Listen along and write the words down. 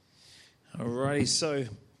Alrighty, so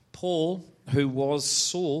Paul, who was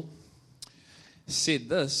Saul, said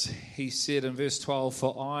this. He said in verse 12,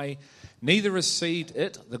 "For I neither received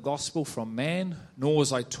it, the gospel, from man, nor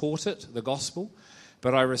was I taught it, the gospel,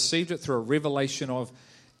 but I received it through a revelation of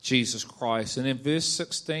Jesus Christ." And in verse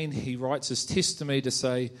 16, he writes his testimony to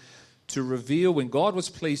say, to reveal, when God was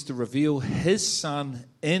pleased to reveal his Son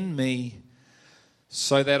in me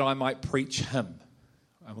so that I might preach him.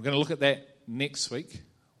 And we're going to look at that next week,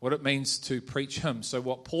 what it means to preach him. So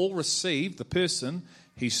what Paul received, the person,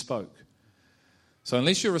 he spoke. So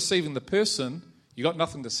unless you're receiving the person, you got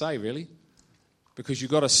nothing to say really, because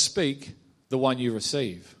you've got to speak the one you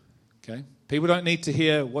receive. Okay? People don't need to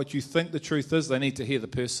hear what you think the truth is, they need to hear the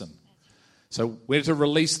person. So we're to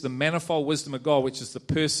release the manifold wisdom of God, which is the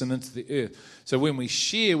person, into the earth. So when we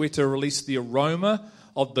share, we're to release the aroma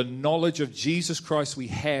of the knowledge of Jesus Christ we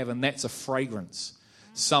have, and that's a fragrance.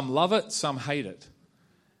 Some love it, some hate it.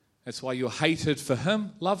 That's why you're hated for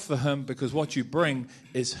him, loved for him, because what you bring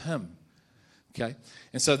is him. Okay?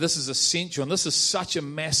 And so this is essential, and this is such a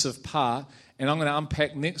massive part, and I'm going to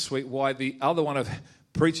unpack next week why the other one of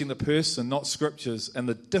preaching the person, not scriptures, and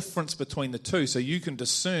the difference between the two, so you can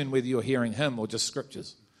discern whether you're hearing him or just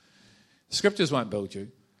scriptures. Scriptures won't build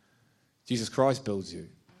you. Jesus Christ builds you.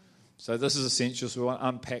 So this is essential, so we want to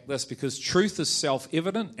unpack this, because truth is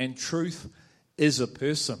self-evident and truth is a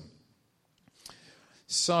person.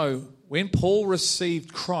 So when Paul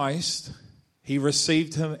received Christ, he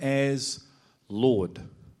received him as Lord.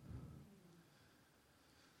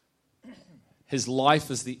 His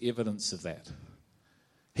life is the evidence of that.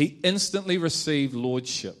 He instantly received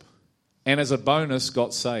lordship, and as a bonus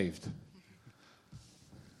got saved.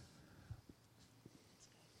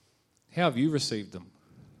 How have you received them?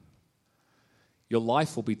 Your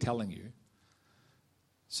life will be telling you.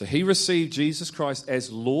 So he received Jesus Christ as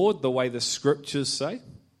Lord, the way the scriptures say.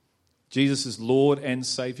 Jesus is Lord and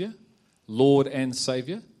Savior, Lord and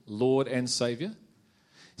Savior, Lord and Savior.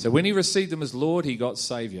 So when he received him as Lord, he got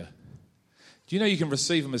Savior. Do you know you can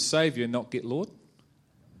receive him as Savior and not get Lord?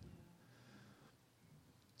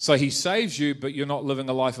 So he saves you, but you're not living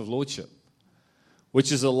a life of lordship,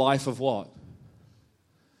 which is a life of what?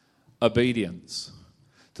 Obedience.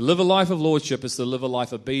 To live a life of lordship is to live a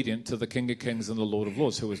life obedient to the King of Kings and the Lord of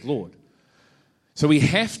Lords, who is Lord. So we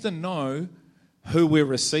have to know who we're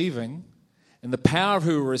receiving and the power of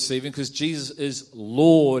who we're receiving, because Jesus is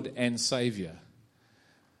Lord and Savior.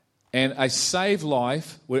 And a saved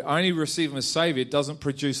life, we only receive him as Savior, doesn't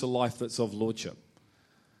produce a life that's of lordship.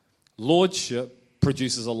 Lordship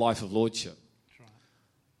produces a life of lordship. Right.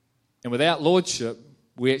 And without lordship,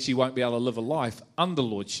 we actually won't be able to live a life under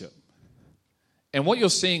lordship. And what you're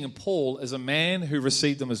seeing in Paul is a man who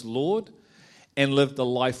received him as Lord and lived a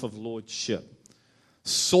life of lordship.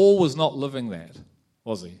 Saul was not living that,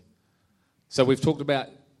 was he? So we've talked about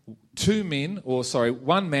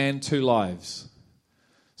one man, two lives.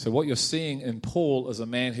 So what you're seeing in Paul is a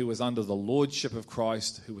man who was under the lordship of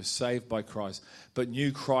Christ, who was saved by Christ, but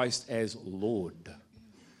knew Christ as Lord.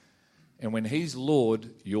 And when he's Lord,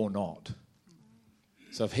 you're not.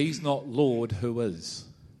 So if he's not Lord, who is?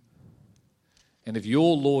 And if you're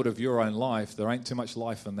Lord of your own life, there ain't too much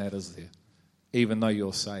life in that, is there? Even though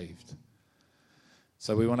you're saved.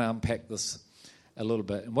 So we want to unpack this a little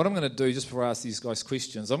bit. And what I'm going to do, just before I ask these guys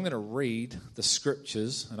questions, I'm going to read the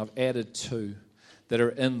scriptures, and I've added 2 that are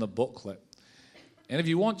in the booklet. And if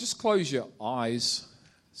you want, just close your eyes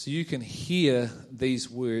so you can hear these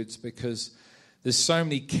words, because there's so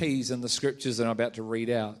many keys in the scriptures that I'm about to read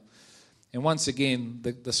out. And once again,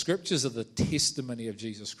 the scriptures are the testimony of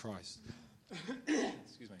Jesus Christ.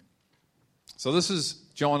 Excuse me. So this is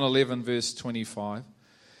John 11, verse 25.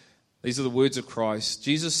 These are the words of Christ.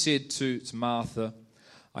 Jesus said to Martha,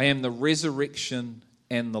 "I am the resurrection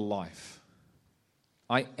and the life.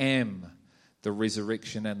 I am the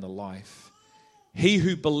resurrection and the life. He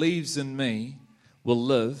who believes in me will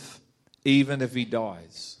live even if he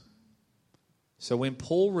dies." So when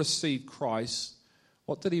Paul received Christ,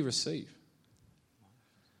 what did he receive?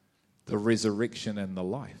 The resurrection and the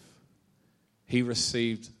life. He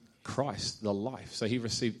received Christ, the life. So he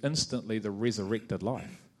received instantly the resurrected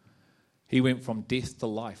life. He went from death to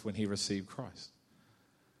life when he received Christ.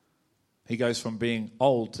 He goes from being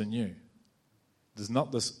old to new. There's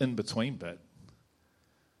not this in-between bit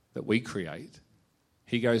that we create.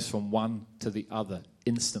 He goes from one to the other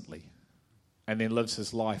instantly, and then lives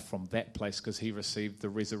his life from that place, because he received the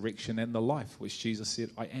resurrection and the life, which Jesus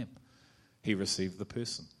said, "I am." He received the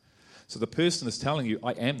person. So the person is telling you,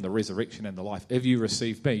 "I am the resurrection and the life." If you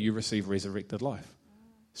receive me, you receive resurrected life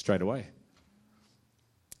straight away.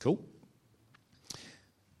 Cool.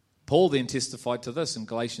 Paul then testified to this in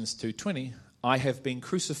Galatians 2:20, I have been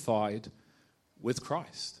crucified with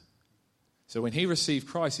Christ. So when he received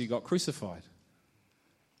Christ, he got crucified.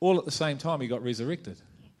 All at the same time, he got resurrected.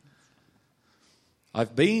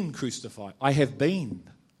 I've been crucified. I have been.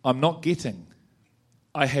 I'm not getting.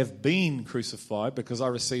 I have been crucified because I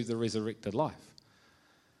received the resurrected life.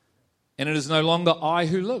 And it is no longer I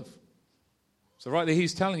who live. So right there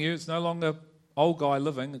he's telling you it's no longer old guy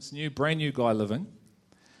living, it's new, brand new guy living.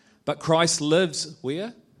 But Christ lives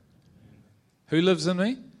where? Who lives in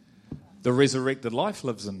me? The resurrected life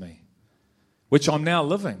lives in me, which I'm now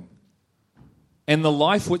living. And the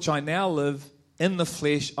life which I now live in the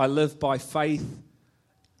flesh, I live by faith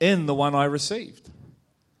in the one I received,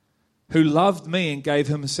 who loved me and gave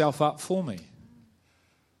himself up for me.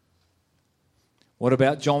 What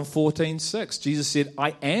about John 14:6? Jesus said,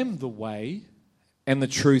 I am the way and the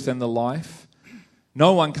truth and the life.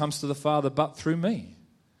 No one comes to the Father but through me.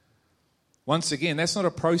 Once again, that's not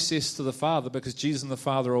a process to the Father because Jesus and the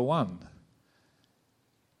Father are one.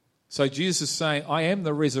 So Jesus is saying, I am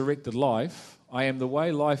the resurrected life. I am the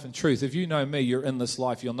way, life, and truth. If you know me, you're in this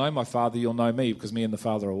life. You'll know my Father, you'll know me because me and the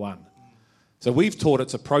Father are one. So we've taught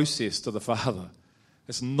it's a process to the Father.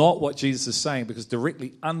 It's not what Jesus is saying because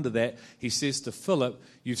directly under that, he says to Philip,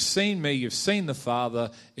 you've seen me, you've seen the Father.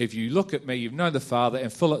 If you look at me, you've known the Father.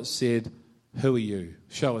 And Philip said, who are you?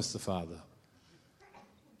 Show us the Father.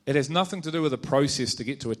 It has nothing to do with a process to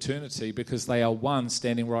get to eternity because they are one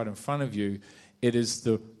standing right in front of you. It is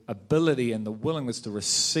the ability and the willingness to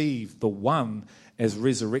receive the one as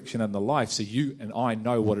resurrection and the life. So you and I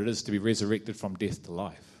know what it is to be resurrected from death to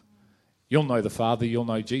life. You'll know the Father, you'll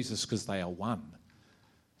know Jesus because they are one.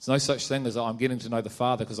 There's no such thing as I'm getting to know the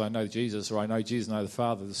Father because I know Jesus, or I know Jesus, know the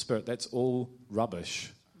Father, the Spirit. That's all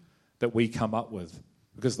rubbish that we come up with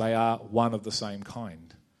because they are one of the same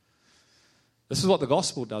kind. This is what the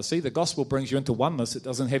gospel does. See, the gospel brings you into oneness. It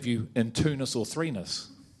doesn't have you in two-ness or three-ness.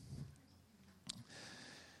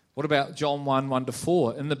 What about John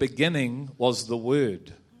 1:1-4? In the beginning was the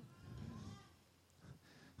Word.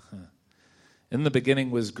 In the beginning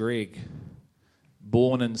was Greg,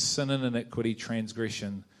 born in sin and iniquity,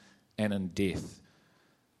 transgression, and in death.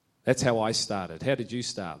 That's how I started. How did you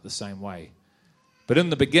start? The same way. But in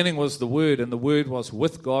the beginning was the Word, and the Word was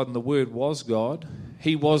with God, and the Word was God.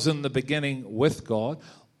 He was in the beginning with God.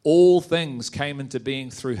 All things came into being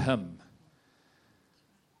through him.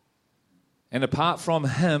 And apart from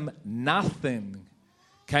him, nothing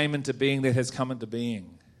came into being that has come into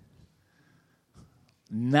being.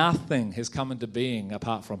 Nothing has come into being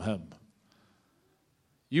apart from him.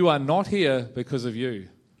 You are not here because of you.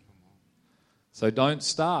 So don't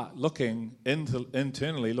start looking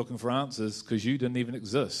internally, looking for answers because you didn't even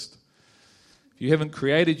exist. If you haven't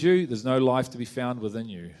created you, there's no life to be found within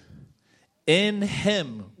you. In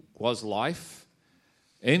him was life.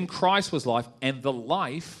 In Christ was life, and the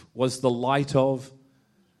life was the light of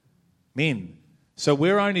men. So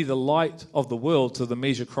we're only the light of the world to the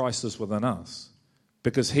measure Christ is within us,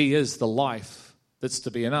 because he is the life that's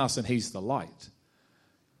to be in us, and he's the light.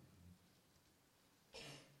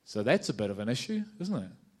 So that's a bit of an issue, isn't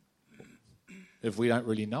it? If we don't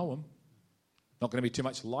really know him, not going to be too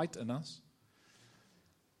much light in us.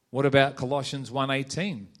 What about Colossians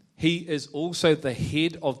 1:18? He is also the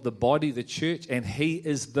head of the body, the church, and he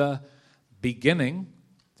is the beginning.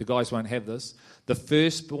 The guys won't have this. The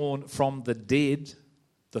firstborn from the dead.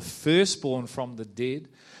 The firstborn from the dead.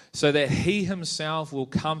 So that he himself will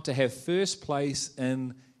come to have first place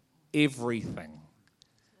in everything.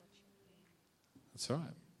 That's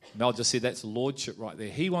right. Mel just said that's lordship right there.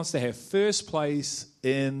 He wants to have first place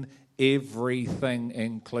in everything,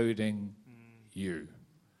 including you.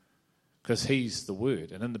 Because he's the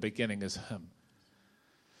Word, and in the beginning is him.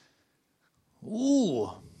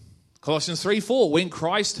 Ooh. Colossians 3:4, when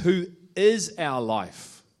Christ, who is our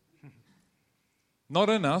life, not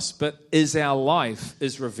in us, but is our life,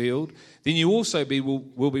 is revealed, then you also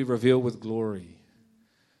will be revealed with glory.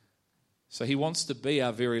 So he wants to be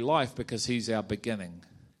our very life because he's our beginning,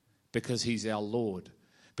 because he's our Lord.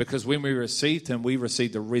 Because when we received him, we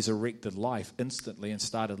received a resurrected life instantly and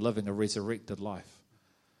started living a resurrected life.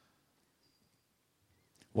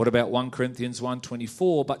 What about 1 Corinthians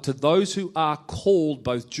 1:24? But to those who are called,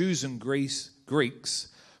 both Jews and Greeks,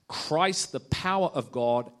 Christ the power of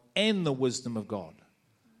God and the wisdom of God.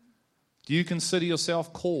 Do you consider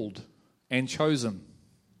yourself called and chosen?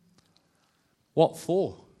 What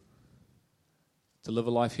for? To live a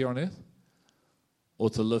life here on earth? Or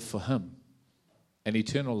to live for him? An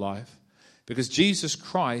eternal life? Because Jesus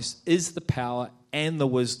Christ is the power and the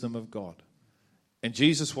wisdom of God. And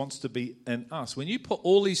Jesus wants to be in us. When you put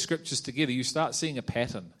all these scriptures together, you start seeing a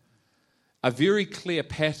pattern. a very clear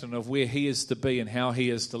pattern of where he is to be and how he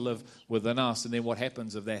is to live within us, and then what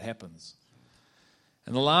happens if that happens.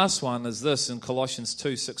 And the last one is this in Colossians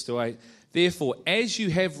 2, 6-8. Therefore, as you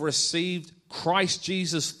have received Christ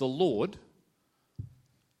Jesus the Lord,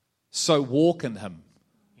 so walk in him.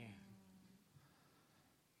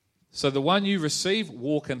 So the one you receive,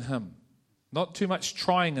 walk in him. Not too much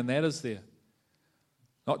trying in that, is there?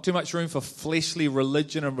 Not too much room for fleshly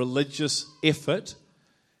religion and religious effort.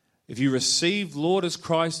 If you receive Lord as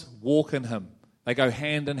Christ, walk in him. They go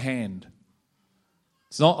hand in hand.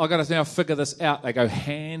 It's not, I've got to now figure this out. They go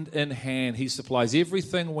hand in hand. He supplies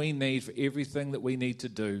everything we need for everything that we need to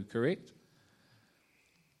do, correct?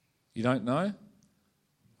 You don't know?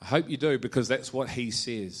 I hope you do, because that's what he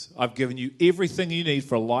says. I've given you everything you need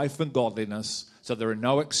for life and godliness, so there are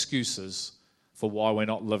no excuses for why we're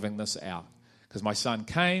not living this out. Because my son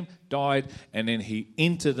came, died, and then he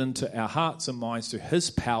entered into our hearts and minds through his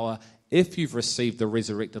power. If you've received the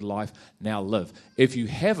resurrected life, now live. If you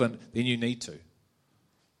haven't, then you need to.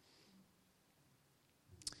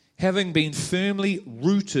 Having been firmly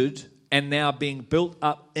rooted and now being built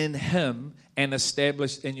up in him and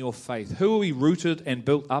established in your faith. Who are we rooted and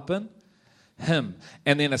built up in? Him.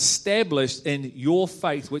 And then established in your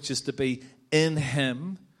faith, which is to be in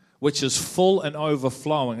him, which is full and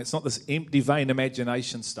overflowing. It's not this empty, vain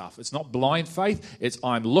imagination stuff. It's not blind faith. It's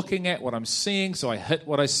I'm looking at what I'm seeing, so I hit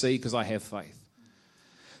what I see because I have faith.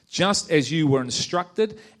 Just as you were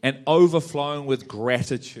instructed, and overflowing with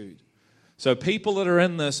gratitude. So people that are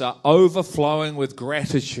in this are overflowing with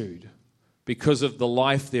gratitude because of the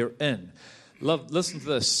life they're in. Listen to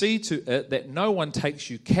this. See to it that no one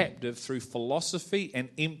takes you captive through philosophy and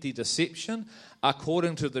empty deception,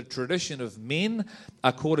 according to the tradition of men,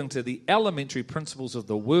 according to the elementary principles of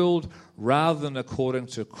the world, rather than according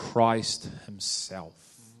to Christ himself.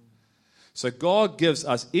 So God gives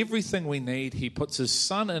us everything we need. He puts his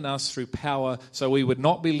Son in us through power, so we would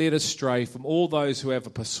not be led astray from all those who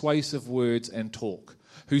have persuasive words and talk,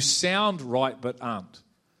 who sound right but aren't.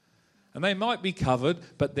 And they might be covered,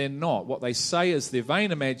 but they're not. What they say is their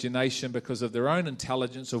vain imagination because of their own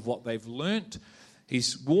intelligence of what they've learnt.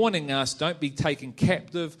 He's warning us, don't be taken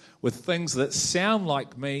captive with things that sound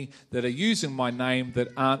like me, that are using my name, that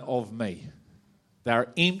aren't of me.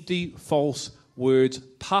 They're empty, false words,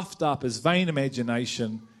 puffed up as vain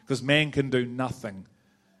imagination, because man can do nothing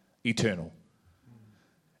eternal.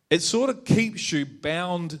 It sort of keeps you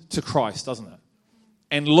bound to Christ, doesn't it?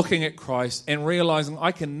 And looking at Christ and realizing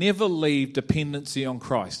I can never leave dependency on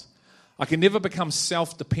Christ. I can never become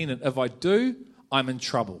self-dependent. If I do, I'm in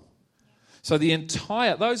trouble. So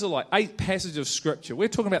those are like 8 passages of Scripture. We're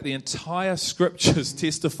talking about the entire Scriptures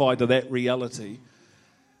testify to that reality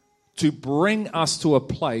to bring us to a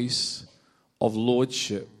place of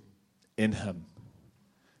lordship in him.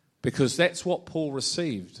 Because that's what Paul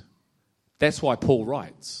received. That's why Paul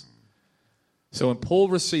writes. So when Paul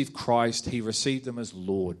received Christ, he received him as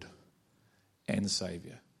Lord and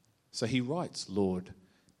Savior. So he writes Lord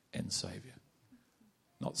and Savior,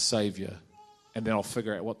 not Savior, and then I'll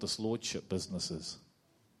figure out what this lordship business is.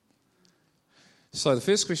 So the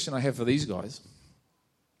first question I have for these guys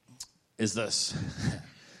is this.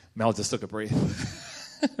 Mel just took a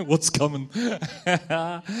breath. What's coming?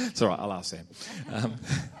 It's all right, I'll ask Sam.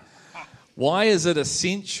 Why is it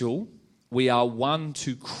essential we are one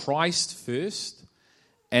to Christ first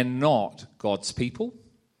and not God's people,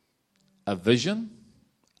 a vision,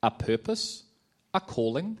 a purpose, a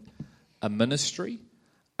calling, a ministry,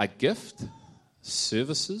 a gift,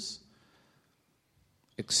 services,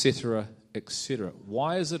 etc., etc.?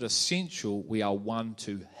 Why is it essential we are one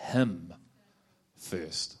to him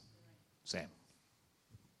first? Sam.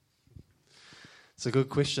 It's a good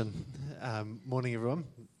question. Morning, everyone.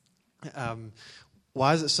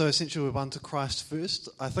 Why is it so essential we're one to Christ first?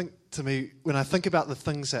 I think, to me, when I think about the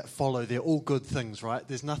things that follow, they're all good things, right?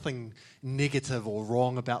 There's nothing negative or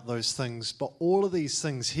wrong about those things. But all of these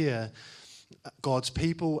things here, God's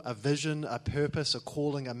people, a vision, a purpose, a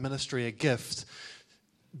calling, a ministry, a gift,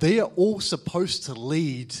 they are all supposed to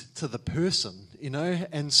lead to the person, you know?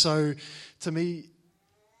 And so, to me,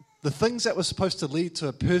 the things that were supposed to lead to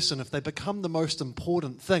a person, if they become the most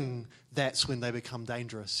important thing, that's when they become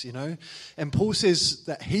dangerous, you know? And Paul says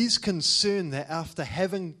that he's concerned that after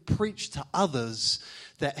having preached to others,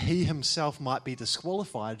 that he himself might be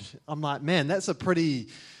disqualified. I'm like, man, that's a pretty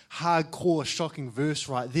hardcore, shocking verse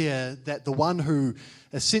right there, that the one who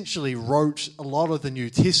essentially wrote a lot of the New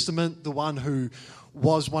Testament, the one who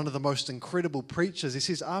was one of the most incredible preachers, he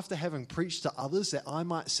says, after having preached to others, that I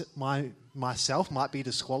myself might be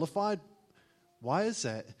disqualified. Why is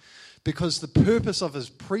that? because the purpose of his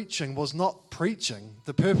preaching was not preaching.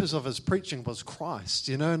 The purpose of his preaching was Christ,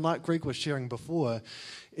 and like Greg was sharing before,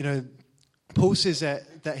 Paul says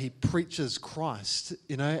that he preaches Christ,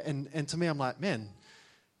 and to me I'm like, man,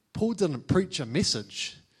 Paul didn't preach a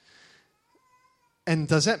message. And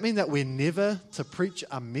does that mean that we're never to preach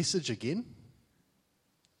a message again?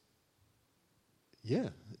 Yeah.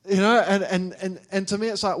 And to me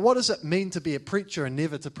it's like, what does it mean to be a preacher and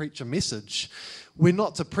never to preach a message? We're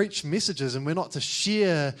not to preach messages, and we're not to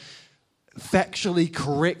share factually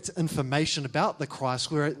correct information about the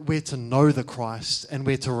Christ. We're to know the Christ, and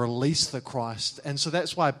we're to release the Christ. And so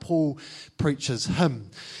that's why Paul preaches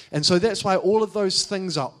him. And so that's why all of those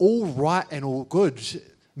things are all right and all good.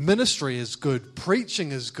 Ministry is good.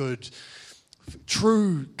 Preaching is good.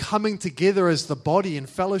 True coming together as the body and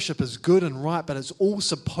fellowship is good and right, but it's all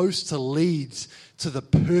supposed to lead to the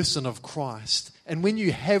person of Christ. And when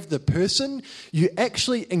you have the person, you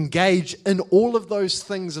actually engage in all of those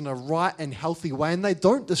things in a right and healthy way, and they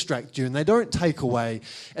don't distract you and they don't take away.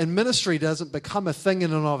 And ministry doesn't become a thing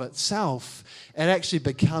in and of itself. It actually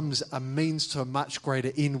becomes a means to a much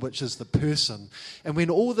greater end, which is the person. And when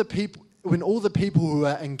all the people who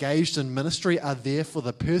are engaged in ministry are there for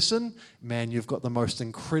the person, man, you've got the most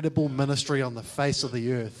incredible ministry on the face of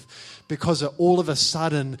the earth, because it all of a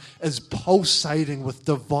sudden is pulsating with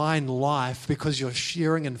divine life, because you're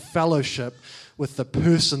sharing in fellowship with the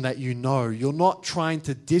person that you know. You're not trying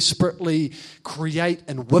to desperately create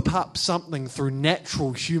and whip up something through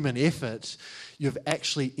natural human effort. You've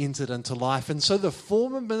actually entered into life. And so the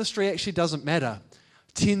form of ministry actually doesn't matter.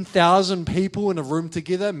 10,000 people in a room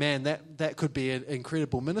together, man, that could be an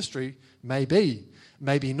incredible ministry. Maybe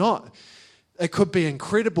not. It could be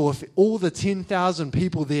incredible if all the 10,000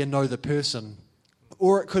 people there know the person.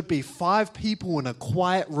 Or it could be 5 people in a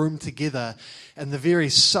quiet room together, and the very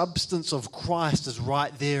substance of Christ is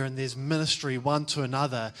right there, and there's ministry one to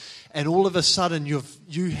another. And all of a sudden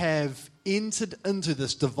you have entered into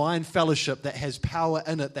this divine fellowship that has power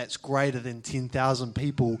in it that's greater than 10,000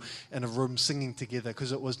 people in a room singing together,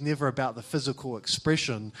 because it was never about the physical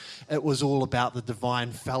expression. It was all about the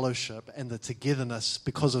divine fellowship and the togetherness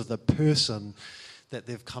because of the person that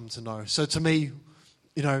they've come to know. So to me,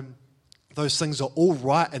 those things are all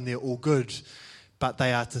right and they're all good, but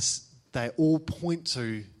they all point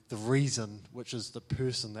to the reason, which is the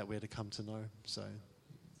person that we're to come to know. So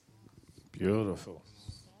beautiful.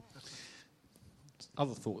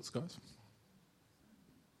 Other thoughts, guys?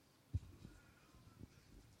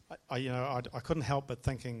 I couldn't help but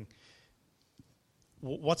thinking,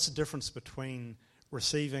 what's the difference between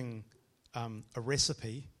receiving a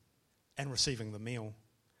recipe and receiving the meal?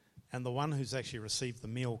 And the one who's actually received the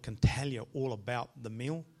meal can tell you all about the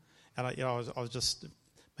meal. And I was just,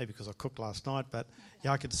 maybe because I cooked last night, but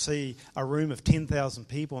I could see a room of 10,000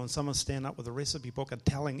 people and someone stand up with a recipe book and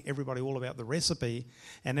telling everybody all about the recipe,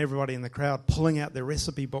 and everybody in the crowd pulling out their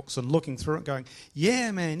recipe books and looking through it going, yeah,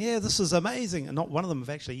 man, yeah, this is amazing. And not one of them have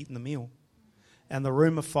actually eaten the meal. And the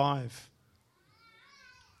room of 5.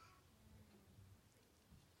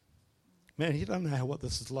 Man, you don't know what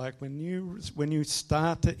this is like when you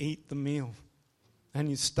start to eat the meal and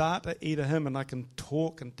you start to eat of him, and I can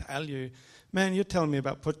talk and tell you, man, you're telling me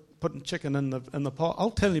about putting chicken in the pot. I'll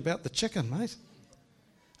tell you about the chicken, mate.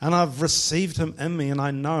 And I've received him in me, and I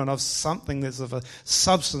know, and I've something that's of a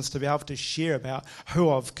substance to be able to share about who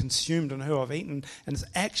I've consumed and who I've eaten, and it's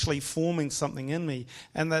actually forming something in me.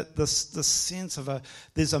 And that this sense of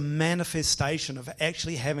there's a manifestation of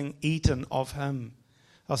actually having eaten of him.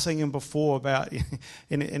 I was thinking before about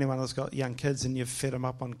anyone that's got young kids and you've fed them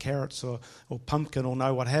up on carrots or pumpkin, will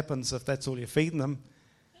know what happens if that's all you're feeding them.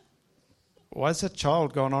 Why has that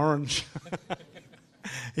child gone orange?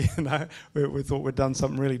 We thought we'd done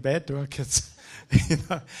something really bad to our kids.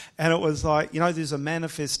 And it was like, there's a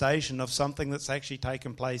manifestation of something that's actually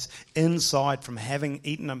taken place inside from having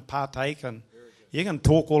eaten and partaken. You can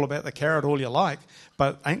talk all about the carrot all you like,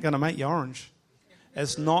 but ain't going to make you orange.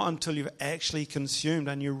 It's not until you've actually consumed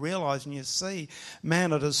and you realize and you see,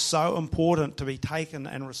 man, it is so important to be taken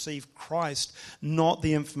and receive Christ, not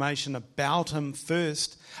the information about him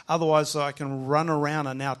first. Otherwise, I can run around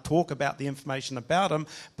and now talk about the information about him,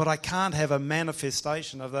 but I can't have a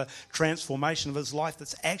manifestation of the transformation of his life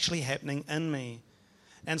that's actually happening in me.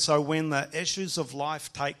 And so when the issues of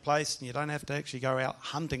life take place, and you don't have to actually go out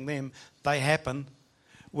hunting them, they happen.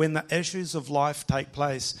 When the issues of life take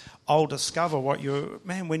place, I'll discover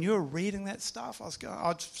when you're reading that stuff,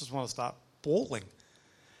 I just want to start bawling.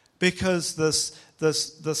 because this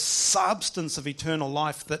substance of eternal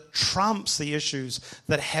life that trumps the issues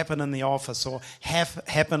that happen in the office or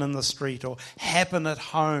happen in the street or happen at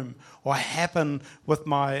home or happen with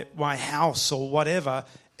my house or whatever,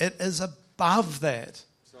 it is above that.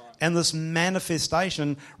 And this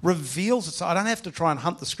manifestation reveals it. So I don't have to try and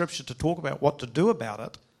hunt the scripture to talk about what to do about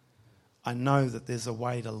it. I know that there's a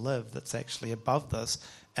way to live that's actually above this,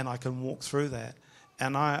 and I can walk through that.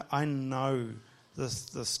 And I know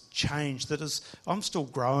this change that is, I'm still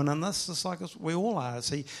growing in this, just like we all are, as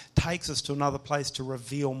he takes us to another place to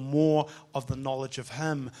reveal more of the knowledge of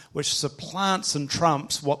him, which supplants and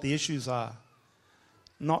trumps what the issues are.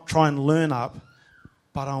 Not try and learn up,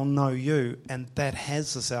 but I'll know you, and that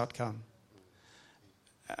has this outcome.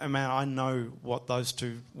 I mean, I know what those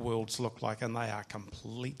two worlds look like, and they are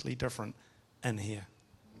completely different in here.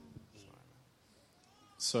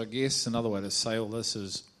 So I guess another way to say all this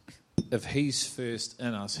is, if he's first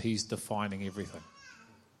in us, he's defining everything.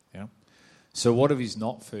 Yeah. So what if he's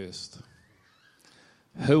not first?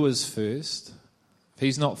 Who is first? If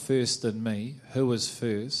he's not first in me, who is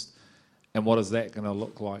first? And what is that going to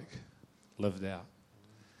look like lived out?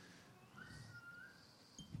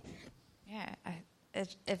 Yeah,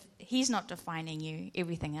 if he's not defining you,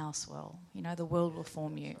 everything else will. You know, the world will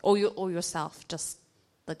form you, or yourself, just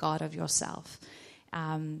the God of yourself.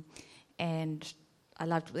 And I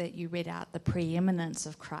loved that you read out the preeminence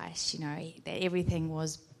of Christ. You know, that everything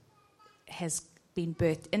has been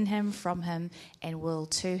birthed in him, from him, and will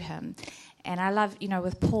to him. And I love, you know,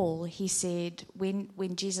 with Paul, he said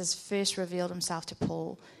when Jesus first revealed himself to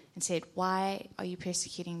Paul and said, "Why are you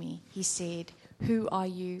persecuting me?" He said, "Who are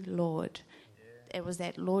you, Lord?" It was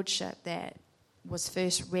that lordship that was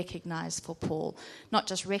first recognized for Paul. Not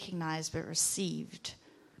just recognized, but received.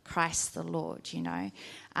 Christ the Lord, you know.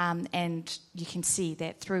 And you can see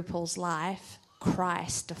that through Paul's life,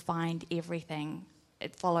 Christ defined everything.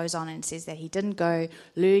 It follows on and says that he didn't go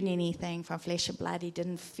learn anything from flesh and blood. He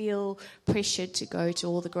didn't feel pressured to go to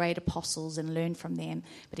all the great apostles and learn from them.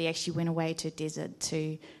 But he actually went away to a desert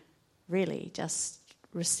to really just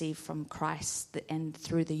receive from Christ, and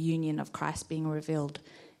through the union of Christ being revealed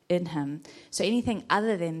in him. So anything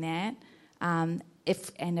other than that,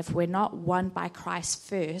 if we're not won by Christ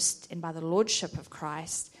first and by the lordship of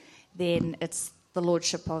Christ, then it's the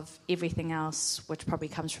lordship of everything else, which probably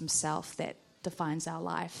comes from self, that defines our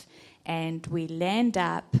life. And we land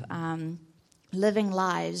up living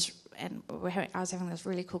lives, and I was having this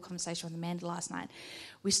really cool conversation with Amanda last night.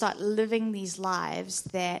 We start living these lives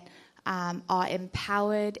that are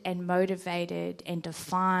empowered and motivated and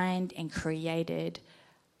defined and created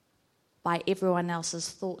by everyone else's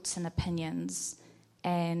thoughts and opinions.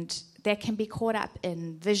 And that can be caught up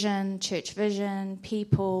in vision, church vision,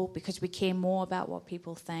 people, because we care more about what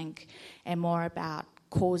people think and more about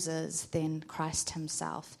causes than Christ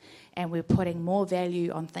himself. And we're putting more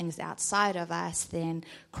value on things outside of us than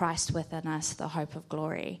Christ within us, the hope of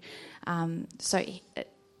glory. That's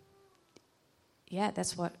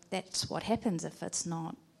what happens if it's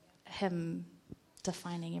not him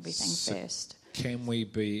defining everything first. Can we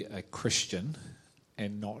be a Christian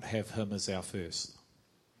and not have him as our first?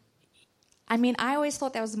 I mean, I always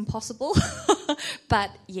thought that was impossible,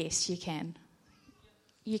 but yes, you can.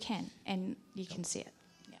 You can, and you can see it.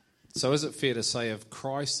 Yeah. So is it fair to say if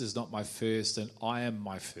Christ is not my first and I am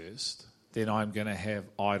my first, then I'm going to have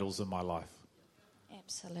idols in my life?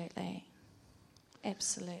 Absolutely.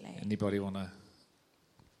 Absolutely. Anybody want to?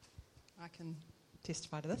 I can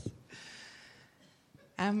testify to this.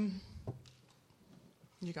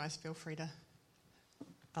 You guys feel free to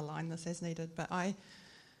align this as needed, but I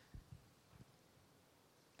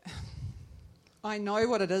know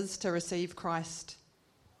what it is to receive Christ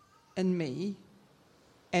in me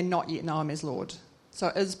and not yet know him as Lord. So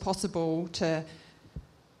it is possible to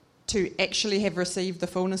actually have received the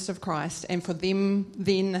fullness of Christ, and for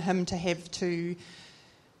him to have to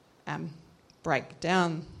break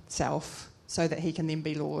down self so that he can then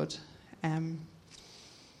be Lord.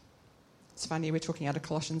 It's funny, we're talking out of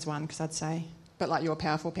Colossians 1, because I'd say, but like your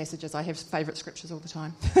powerful passages, I have favourite scriptures all the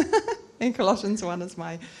time. And Colossians 1 is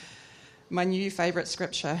my new favourite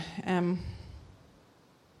scripture.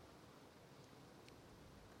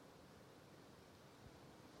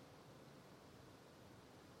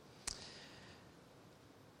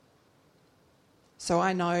 So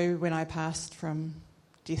I know when I passed from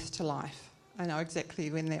death to life. I know exactly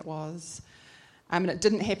when that was. And it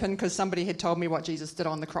didn't happen because somebody had told me what Jesus did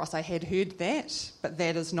on the cross. I had heard that, but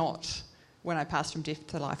that is not when I passed from death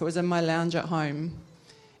to life. It was in my lounge at home,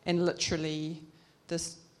 and literally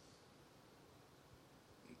this,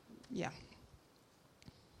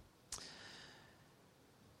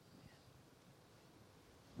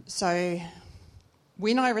 So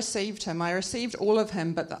when I received him, I received all of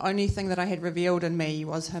him, but the only thing that I had revealed in me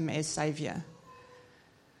was him as Saviour.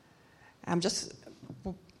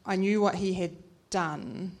 I knew what he had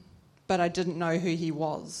done, but I didn't know who he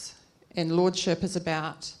was. And Lordship is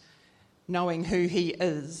about knowing who he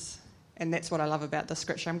is. And that's what I love about the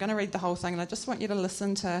scripture. I'm going to read the whole thing, and I just want you to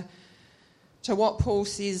listen to what Paul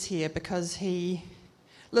says here, because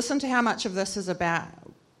listen to how much of this is about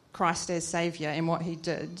Christ as Saviour and what he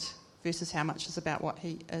did versus how much is about what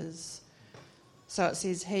he is. So it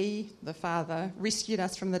says, he, the Father, rescued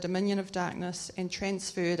us from the dominion of darkness and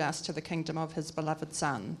transferred us to the kingdom of his beloved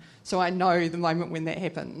Son. So I know the moment when that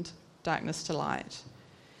happened, darkness to light,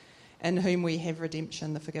 in whom we have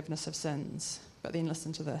redemption, the forgiveness of sins. But then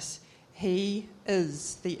listen to this. He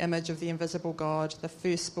is the image of the invisible God, the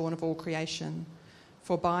firstborn of all creation.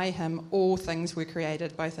 For by him all things were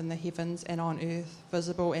created, both in the heavens and on earth,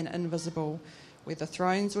 visible and invisible, whether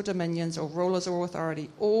thrones or dominions or rulers or authority.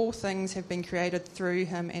 All things have been created through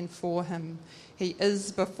him and for him. He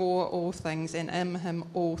is before all things, and in him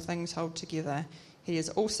all things hold together. He is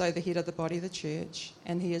also the head of the body, the church,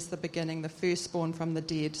 and he is the beginning, the firstborn from the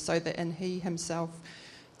dead, so that he himself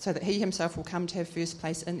will come to have first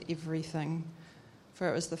place in everything. For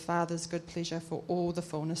it was the Father's good pleasure for all the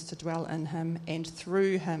fullness to dwell in him, and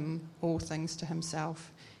through him all things to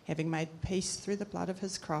himself, having made peace through the blood of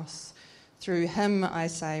his cross. Through him, I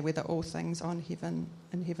say, whether all things in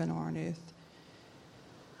heaven or on earth.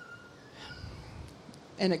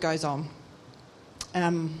 And it goes on.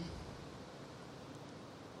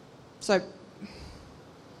 So,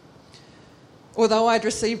 although I'd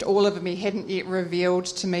received all of him, he hadn't yet revealed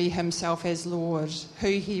to me himself as Lord,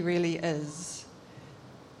 who he really is.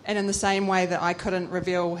 And in the same way that I couldn't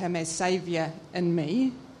reveal him as Saviour in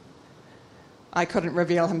me, I couldn't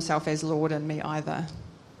reveal himself as Lord in me either.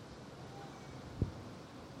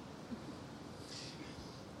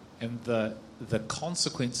 And the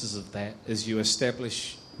consequences of that is you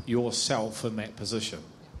establish yourself in that position.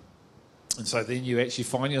 And so then you actually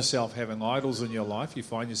find yourself having idols in your life. You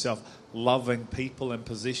find yourself loving people and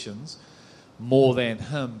positions more than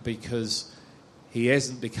him because he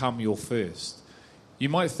hasn't become your first. You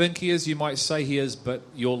might think he is, you might say he is, but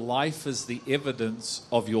your life is the evidence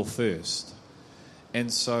of your first.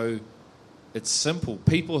 And so it's simple.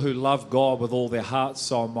 People who love God with all their heart,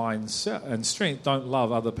 soul, mind, and strength don't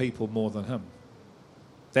love other people more than him.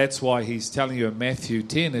 That's why he's telling you in Matthew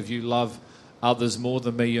 10, if you love others more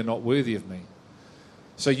than me, you're not worthy of me.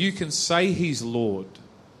 So you can say he's Lord,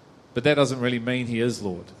 but that doesn't really mean he is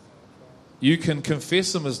Lord. You can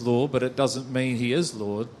confess him as Lord, but it doesn't mean he is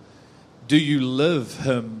Lord. Do you live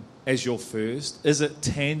him as your first? Is it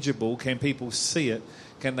tangible? Can people see it?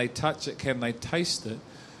 Can they touch it? Can they taste it?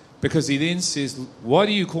 Because he then says, why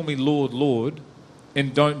do you call me Lord, Lord,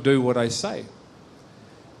 and don't do what I say?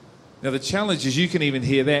 Now the challenge is you can even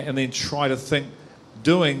hear that and then try to think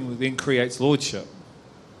doing then creates lordship.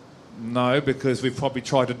 No, because we've probably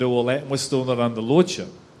tried to do all that and we're still not under lordship.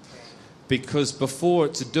 Because before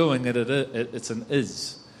it's a doing, it's an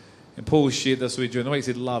is. And Paul shared this with you during the week.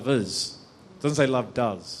 He said love is. It doesn't say love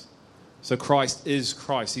does. So Christ is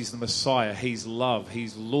Christ. He's the Messiah. He's love.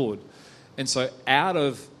 He's Lord. And so out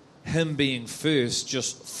of him being first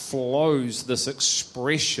just flows this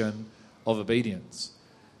expression of obedience.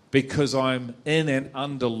 Because I'm in and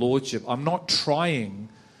under lordship. I'm not trying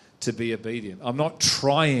to be obedient. I'm not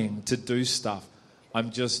trying to do stuff.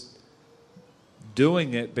 I'm just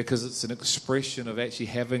doing it because it's an expression of actually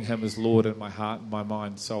having him as Lord in my heart, and my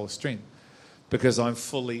mind, soul, strength. Because I'm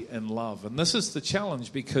fully in love. And this is the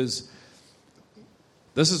challenge, because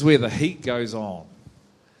this is where the heat goes on.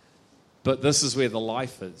 But this is where the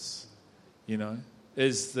life is,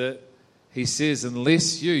 is that he says,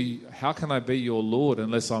 unless how can I be your Lord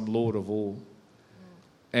unless I'm Lord of all?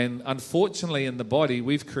 And unfortunately in the body,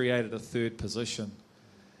 we've created a third position.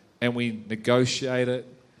 And we negotiate it.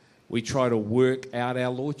 We try to work out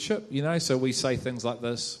our lordship, So we say things like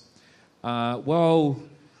this. Well,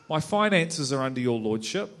 my finances are under your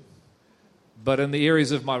lordship, but in the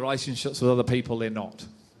areas of my relationships with other people, they're not.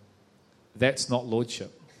 That's not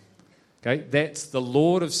lordship. Okay? That's the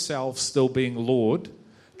Lord of self still being Lord,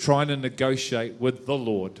 trying to negotiate with the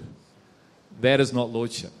Lord. That is not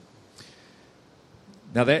lordship.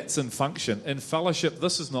 Now that's in function. In fellowship,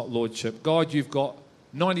 this is not lordship. God, you've got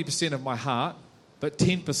 90% of my heart, but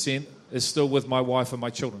 10% is still with my wife and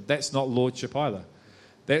my children. That's not lordship either.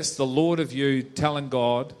 That's the Lord of you telling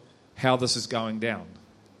God how this is going down.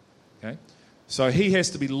 Okay? So he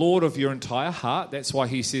has to be Lord of your entire heart. That's why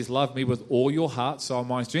he says, love me with all your heart, soul,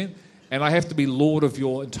 mind, strength. And I have to be Lord of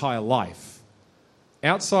your entire life.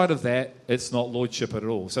 Outside of that, it's not lordship at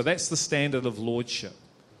all. So that's the standard of lordship.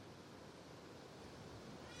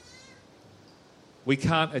 We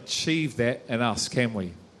can't achieve that in us, can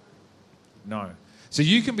we? No. So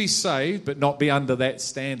you can be saved but not be under that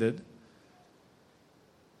standard.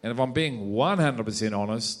 And if I'm being 100%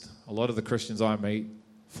 honest, a lot of the Christians I meet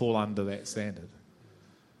fall under that standard.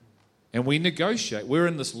 And we negotiate. We're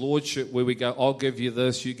in this lordship where we go, I'll give you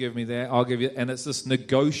this, you give me that, I'll give you... And it's this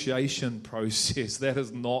negotiation process. That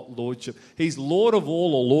is not lordship. He's Lord of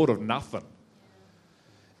all or Lord of nothing.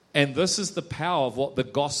 And this is the power of what the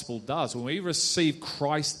gospel does. When we receive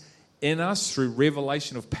Christ in us through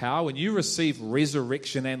revelation of power, when you receive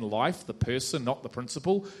resurrection and life, the person, not the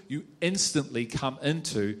principle, you instantly come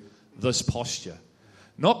into this posture.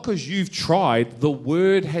 Not because you've tried, the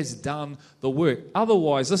Word has done the work.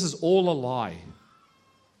 Otherwise, this is all a lie.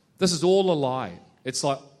 This is all a lie. It's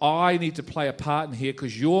like, I need to play a part in here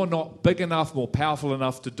because you're not big enough, more powerful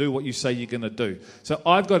enough to do what you say you're going to do. So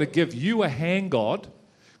I've got to give you a hand, God,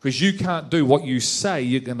 because you can't do what you say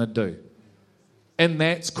you're going to do. And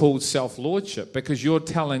that's called self-lordship, because you're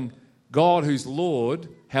telling God, who's Lord,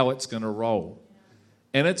 how it's going to roll.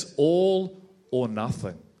 And it's all or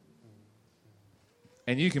nothing.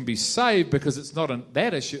 And you can be saved because it's not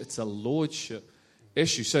that issue, it's a lordship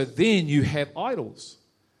issue. So then you have idols.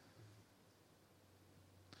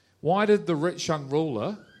 Why did the rich young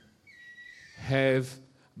ruler have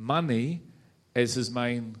money as his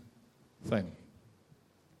main thing?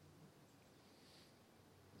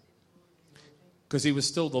 Because he was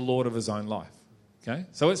still the Lord of his own life. Okay?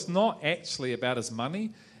 So it's not actually about his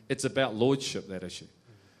money, it's about lordship, that issue.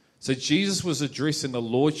 So Jesus was addressing the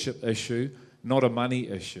lordship issue, not a money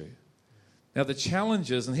issue. Now the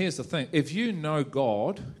challenge is, and here's the thing, if you know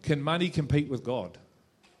God, can money compete with God?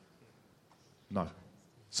 No.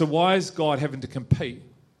 So why is God having to compete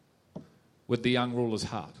with the young ruler's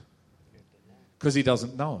heart? Because he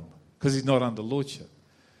doesn't know him, because he's not under lordship.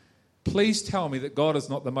 Please tell me that God is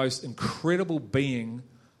not the most incredible being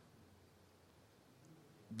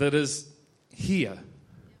that is here.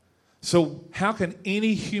 So how can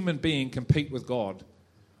any human being compete with God?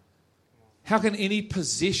 How can any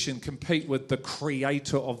possession compete with the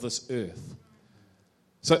creator of this earth?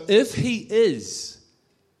 So if he is,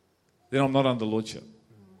 then I'm not under lordship.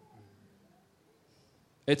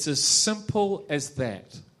 It's as simple as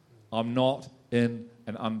that. I'm not in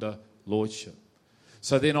and under lordship.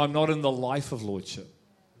 So then I'm not in the life of lordship.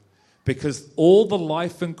 Because all the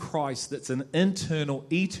life in Christ that's an internal,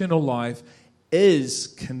 eternal life is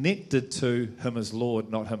connected to him as Lord,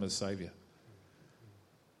 not him as Savior.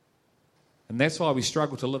 And that's why we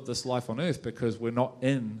struggle to live this life on earth, because we're not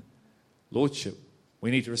in lordship.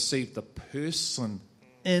 We need to receive the person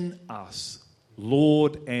in us,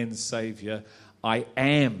 Lord and Savior. I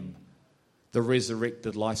am the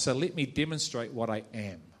resurrected life. So let me demonstrate what I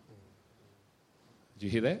am. Do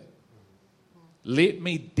you hear that? Let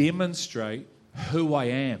me demonstrate who I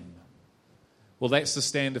am. Well, that's the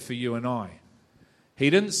standard for you and I. He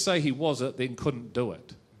didn't say he was it, then couldn't do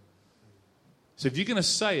it. So if you're going to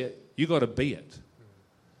say it, you've got to be it.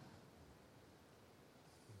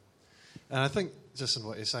 And I think, just in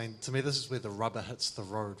what you're saying, to me, this is where the rubber hits the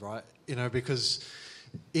road, right? You know, because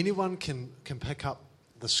anyone can pick up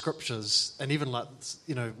the scriptures, and even like,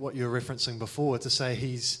 you know, what you were referencing before, to say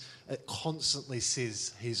it constantly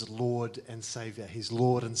says he's Lord and Savior. He's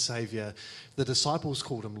Lord and Savior. The disciples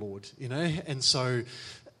called him Lord, you know? And so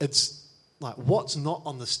it's like, what's not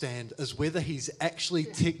on the stand is whether he's actually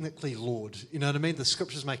technically Lord. You know what I mean? The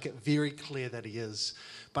scriptures make it very clear that he is.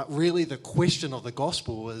 But really the question of the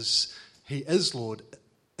gospel is, he is Lord.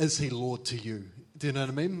 Is he Lord to you? Do you know what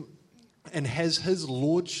I mean? And has his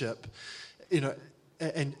lordship, you know,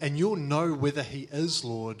 and you'll know whether he is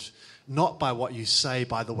Lord not by what you say,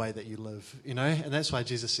 by the way that you live, you know? And that's why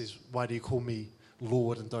Jesus says, why do you call me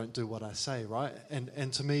Lord and don't do what I say, right?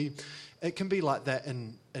 And to me, it can be like that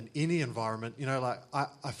in any environment, you know, like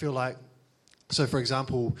I feel like, so for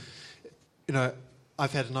example, you know,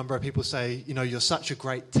 I've had a number of people say, you know, you're such a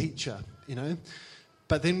great teacher, you know?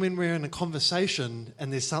 But then when we're in a conversation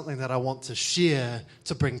and there's something that I want to share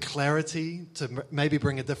to bring clarity, to maybe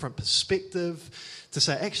bring a different perspective, to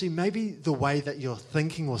say, actually, maybe the way that you're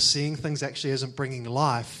thinking or seeing things actually isn't bringing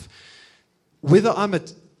life, whether I'm a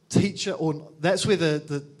teacher or... That's where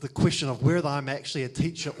the question of whether I'm actually a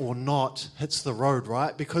teacher or not hits the road,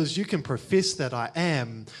 right? Because you can profess that I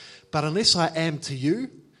am, but unless I am to you,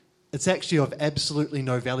 it's actually of absolutely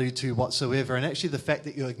no value to you whatsoever. And actually the fact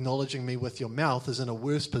that you're acknowledging me with your mouth is in a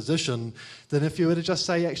worse position than if you were to just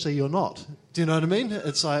say, actually, you're not. Do you know what I mean?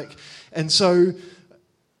 It's like... And so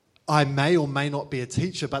I may or may not be a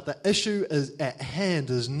teacher, but the issue is at hand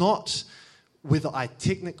is not whether I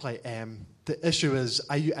technically am. The issue is,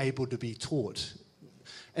 are you able to be taught?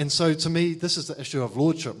 And so to me, this is the issue of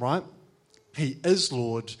lordship, right? He is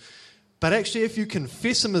Lord. But actually, if you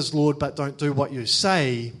confess him as Lord but don't do what you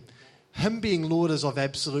say, him being Lord is of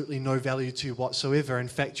absolutely no value to you whatsoever. In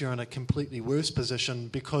fact, you're in a completely worse position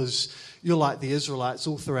because you're like the Israelites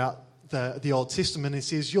all throughout the Old Testament. It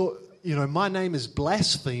says, my name is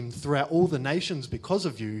blasphemed throughout all the nations because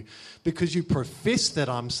of you, because you profess that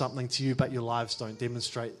I'm something to you, but your lives don't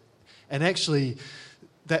demonstrate. And actually,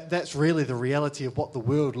 that's really the reality of what the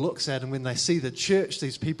world looks at. And when they see the church,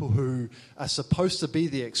 these people who are supposed to be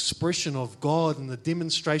the expression of God and the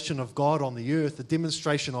demonstration of God on the earth, the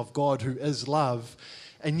demonstration of God who is love,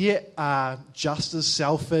 and yet are just as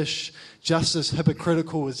selfish, just as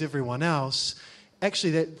hypocritical as everyone else,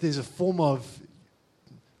 actually there's a form of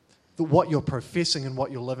what you're professing and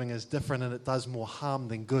what you're living is different, and it does more harm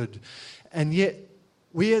than good. And yet,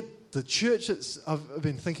 the church, I've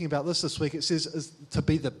been thinking about this week, it says is to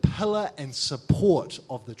be the pillar and support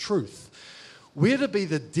of the truth. We're to be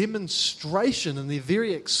the demonstration and the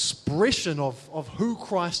very expression of who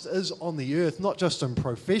Christ is on the earth, not just in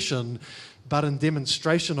profession, but in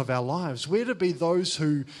demonstration of our lives. We're to be those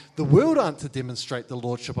who the world aren't to demonstrate the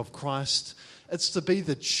lordship of Christ. It's to be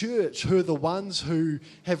the church who are the ones who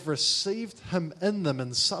have received him in them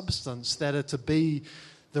in substance, that are to be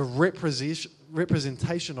the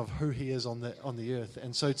representation of who he is on the earth.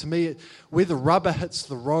 And so to me, where the rubber hits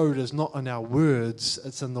the road is not in our words,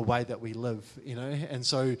 it's in the way that we live, And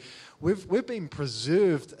so we've been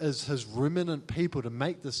preserved as his ruminant people to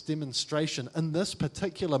make this demonstration in this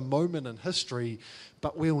particular moment in history,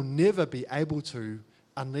 but we'll never be able to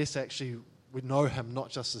unless actually we know him not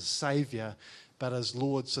just as Saviour, but as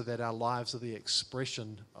Lord, so that our lives are the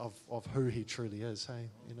expression of who he truly is, hey,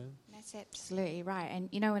 That's absolutely right. And,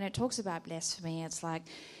 when it talks about blasphemy, it's like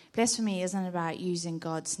blasphemy isn't about using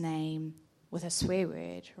God's name with a swear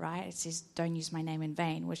word, right? It says, don't use my name in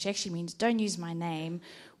vain, which actually means don't use my name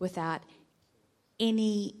without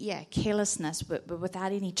any, carelessness, but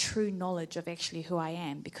without any true knowledge of actually who I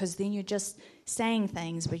am, because then you're just saying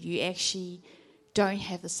things, but you actually don't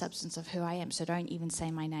have the substance of who I am, so don't even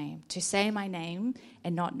say my name. To say my name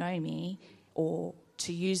and not know me, or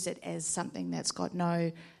to use it as something that's got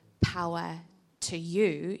no power to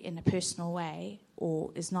you in a personal way,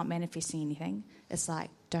 or is not manifesting anything, it's like,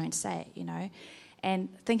 don't say it, And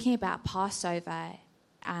thinking about Passover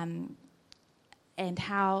and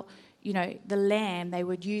how, the lamb, they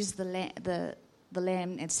would use the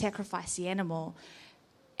lamb and sacrifice the animal,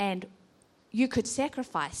 and you could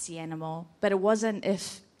sacrifice the animal, but it wasn't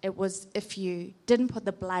if you didn't put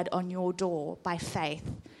the blood on your door by faith,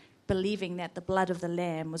 believing that the blood of the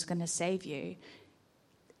lamb was going to save you.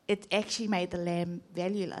 It actually made the lamb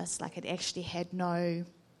valueless, like it actually had no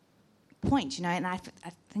point, And I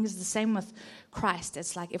think it's the same with Christ.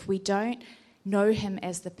 It's like if we don't know him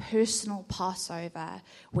as the personal Passover,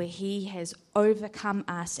 where he has overcome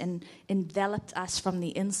us and enveloped us from the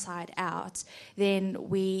inside out, then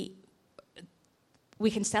we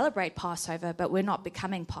can celebrate Passover, but we're not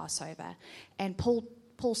becoming Passover. And Paul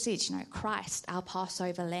says, Christ, our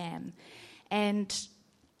Passover lamb. And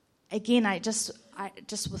again, I just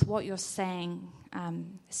with what you're saying,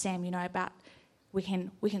 Sam, about we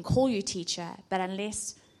can call you teacher, but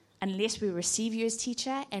unless we receive you as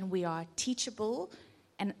teacher and we are teachable,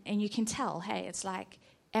 and you can tell, hey, it's like,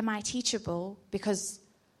 am I teachable? Because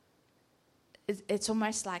it's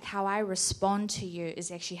almost like how I respond to you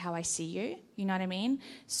is actually how I see you. You know what I mean?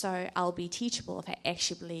 So I'll be teachable if I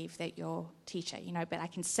actually believe that you're teacher, but I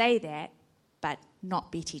can say that, but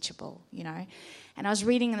not be teachable, And I was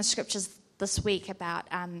reading in the scriptures this week about,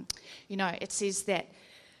 it says that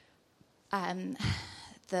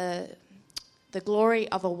the glory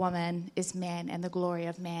of a woman is man, and the glory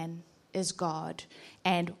of man is God.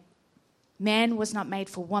 And man was not made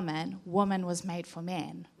for woman was made for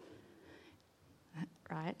man.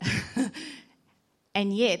 Right?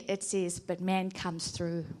 And yet it says, but man comes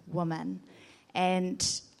through woman. And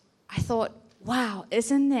I thought, wow,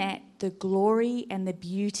 isn't that the glory and the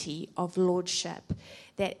beauty of lordship?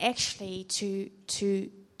 That actually to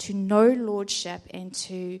know lordship and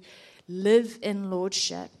to live in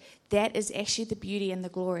lordship, that is actually the beauty and the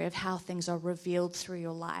glory of how things are revealed through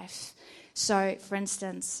your life. So, for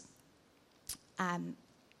instance,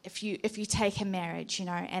 if you take a marriage,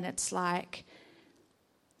 and it's like,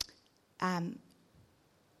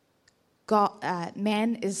 God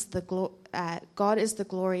is the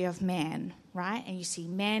glory of man, right? And you see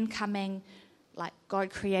man coming, like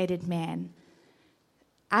God created man.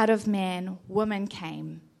 Out of man, woman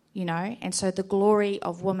came, and so the glory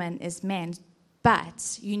of woman is man.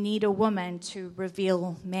 But you need a woman to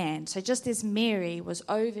reveal man. So just as Mary was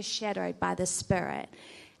overshadowed by the Spirit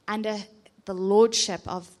under the lordship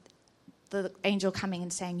of the angel coming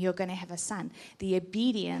and saying, you're going to have a son, the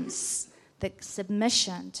obedience, the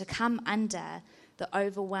submission to come under the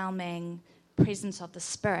overwhelming presence of the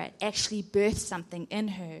Spirit actually birthed something in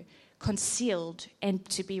her, concealed and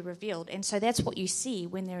to be revealed. And so that's what you see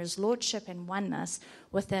when there is lordship and oneness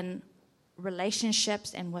within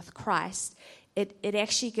relationships and with Christ. It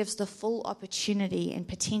actually gives the full opportunity and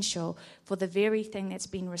potential for the very thing that's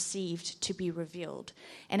been received to be revealed.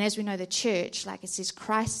 And as we know, the church, like it says,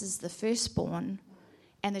 Christ is the firstborn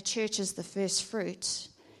and the church is the first fruit.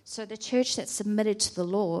 So the church that's submitted to the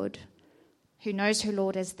Lord, who knows her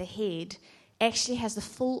Lord as the head, actually has the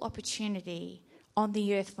full opportunity on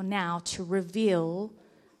the earth for now to reveal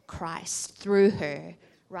Christ through her.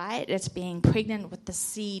 Right? It's being pregnant with the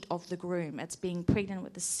seed of the groom. It's being pregnant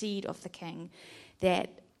with the seed of the king.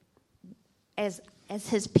 That as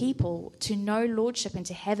his people, to know lordship and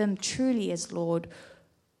to have him truly as Lord,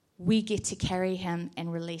 we get to carry him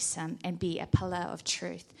and release him and be a pillar of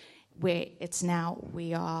truth, where it's now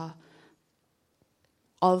we are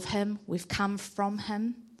of him, we've come from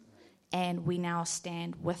him, and we now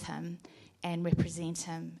stand with him and represent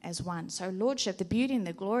him as one. So lordship, the beauty and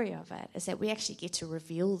the glory of it is that we actually get to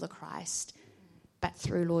reveal the Christ, but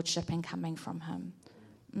through lordship and coming from him.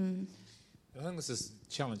 I think this is a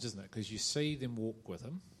challenge, isn't it? Because you see them walk with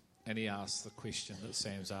him, and he asks the question that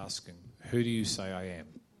Sam's asking, who do you say I am?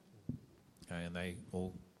 Okay, and they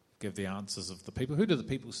all give the answers of the people. Who do the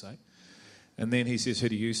people say? And then he says, who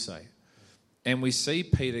do you say? And we see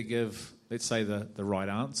Peter give, let's say, the right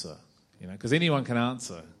answer, because anyone can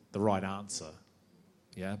answer the right answer,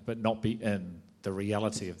 but not be in the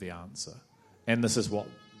reality of the answer. And this is what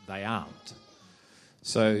they aren't.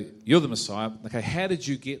 So you're the Messiah. Okay, how did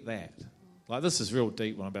you get that? Like, this is real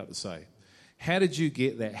deep what I'm about to say. How did you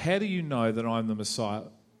get that? How do you know that I'm the Messiah?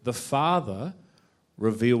 The Father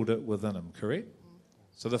revealed it within him, correct?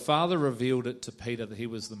 So the Father revealed it to Peter that he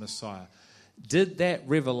was the Messiah. Did that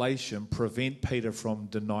revelation prevent Peter from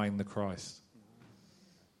denying the Christ?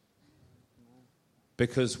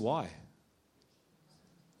 Because why?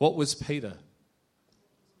 What was Peter?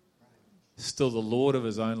 Still the Lord of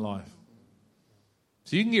his own life.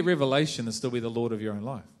 So you can get revelation and still be the Lord of your own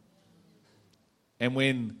life. And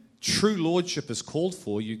when true lordship is called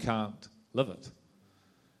for, you can't live it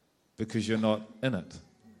because you're not in it.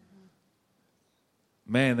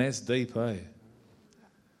 Man, that's deep, eh?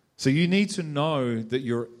 So you need to know that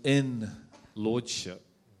you're in lordship,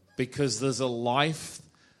 because there's a life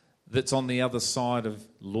that's on the other side of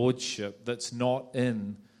lordship that's not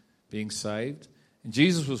in being saved. And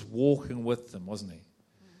Jesus was walking with them, wasn't he?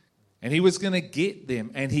 And he was going to get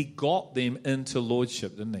them, and he got them into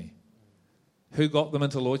lordship, didn't he? Who got them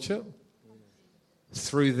into lordship?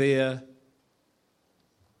 Through their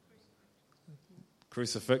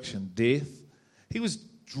crucifixion, death. He was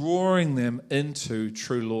drawing them into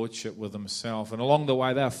true lordship with himself. And along the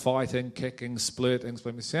way, they're fighting, kicking, splitting.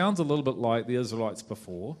 It sounds a little bit like the Israelites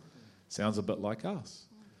before. Sounds a bit like us.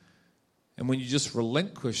 And when you just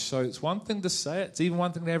relinquish, so it's one thing to say it, it's even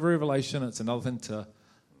one thing to have a revelation, it's another thing to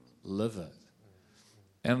live it.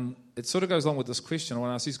 And it sort of goes on with this question. I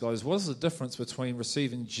want to ask these guys, what is the difference between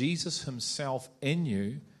receiving Jesus himself in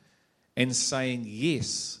you and saying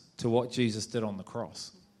yes to what Jesus did on the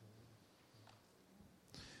cross?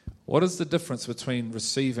 What is the difference between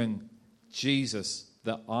receiving Jesus,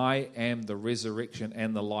 that I am the resurrection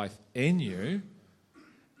and the life in you,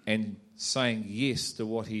 and saying yes to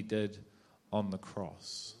what he did on the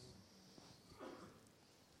cross?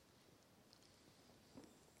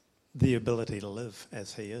 The ability to live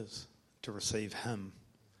as he is, to receive him,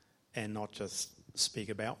 and not just speak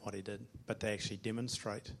about what he did, but to actually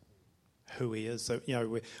demonstrate who he is. So,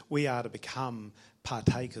 we are to become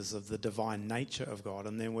partakers of the divine nature of God,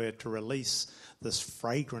 and then we're to release this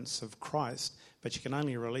fragrance of Christ. But you can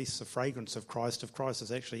only release the fragrance of Christ if Christ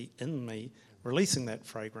is actually in me, releasing that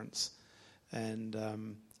fragrance, and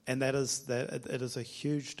that is it is a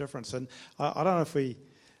huge difference. And I don't know if we,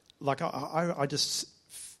 like, I just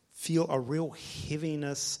feel a real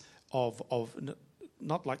heaviness of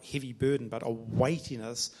not like heavy burden, but a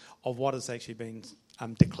weightiness of what has actually been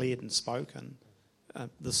declared and spoken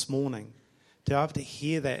this morning. To have to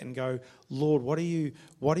hear that and go, Lord, what are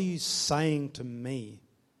you saying to me?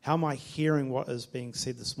 How am I hearing what is being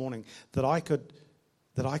said this morning? That I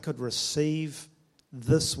could receive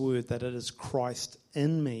this word, that it is Christ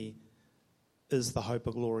in me, is the hope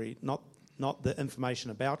of glory, not the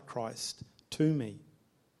information about Christ to me.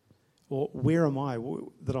 well, where am I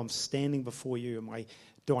that I'm standing before you?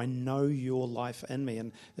 Do I know your life in me?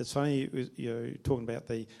 And it's funny you're talking about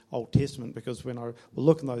the Old Testament, because when I was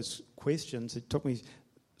looking at those questions, it took me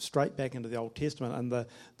straight back into the Old Testament and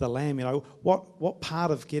the lamb. What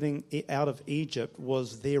part of getting out of Egypt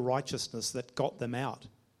was their righteousness that got them out?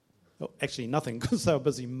 Well, actually nothing, because they were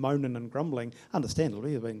busy moaning and grumbling.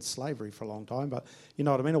 Understandably, they've been in slavery for a long time, but you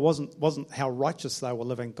know what I mean? It wasn't how righteous they were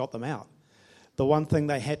living got them out. The one thing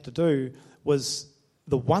they had to do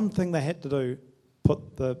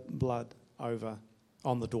put the blood over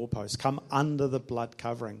on the doorpost, come under the blood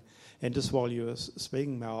covering. And just while you were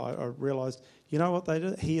speaking, Mel, I realised, you know what they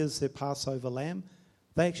did? He is their Passover lamb.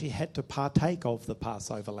 They actually had to partake of the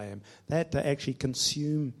Passover lamb. They had to actually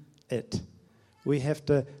consume it. We have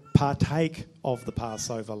to partake of the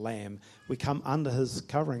Passover lamb. We come under his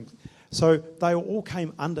covering. So they all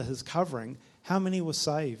came under his covering. How many were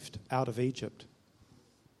saved out of Egypt?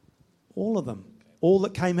 All of them. All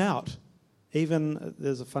that came out. Even,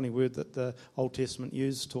 there's a funny word that the Old Testament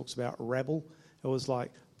uses, talks about rabble. It was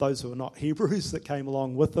like those who were not Hebrews that came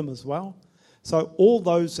along with them as well. So all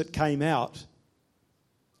those that came out,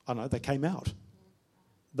 they came out.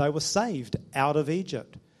 They were saved out of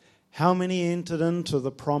Egypt. How many entered into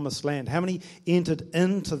the promised land? How many entered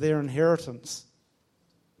into their inheritance?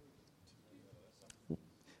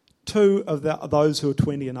 2 of those who are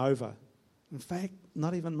 20 and over. In fact,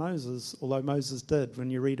 not even Moses, although Moses did, when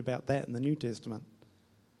you read about that in the New Testament.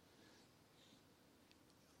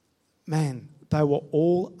 Man, they were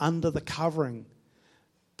all under the covering.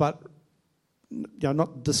 But,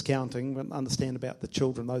 not discounting, but understand about the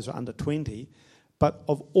children, those who are under 20. But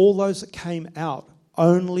of all those that came out,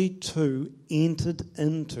 only 2 entered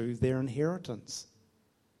into their inheritance.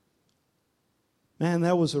 Man,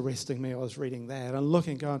 that was arresting me. I was reading that and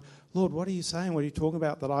looking, going, Lord, what are you saying? What are you talking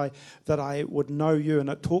about? That I would know you. And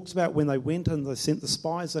it talks about when they went in, they sent the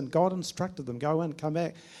spies, and God instructed them, go in, come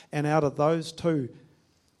back. And out of those 2,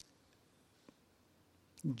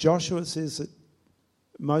 Joshua says that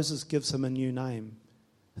Moses gives him a new name.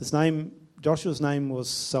 Joshua's name was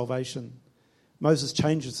salvation. Moses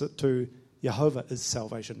changes it to Jehovah is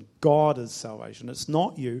salvation. God is salvation. It's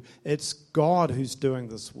not you. It's God who's doing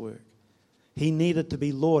this work. He needed to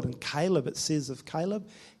be Lord. And Caleb, it says of Caleb,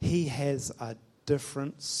 he has a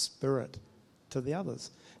different spirit to the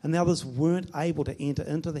others. And the others weren't able to enter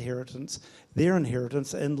into their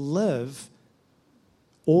inheritance, and live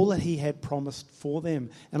all that he had promised for them.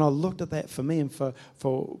 And I looked at that for me and for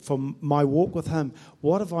my walk with him.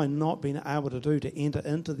 What have I not been able to do to enter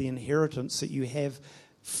into the inheritance that you have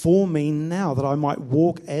for me now, that I might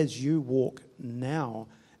walk as you walk now?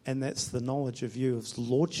 And that's the knowledge of you, of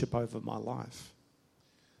lordship over my life.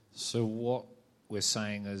 So what we're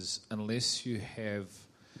saying is,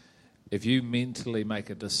 if you mentally make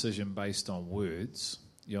a decision based on words,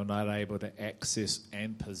 you're not able to access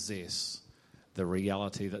and possess the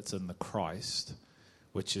reality that's in the Christ,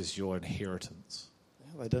 which is your inheritance.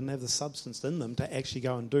 They didn't have the substance in them to actually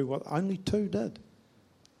go and do what only 2 did.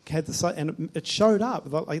 And it showed up.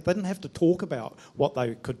 They didn't have to talk about what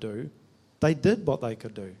they could do. They did what they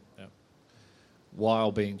could do. Yeah.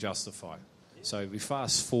 While being justified. So we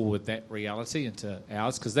fast forward that reality into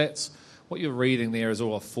ours, because that's what you're reading there is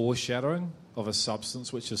all a foreshadowing of a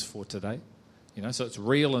substance which is for today. So it's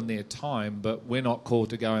real in their time, but we're not called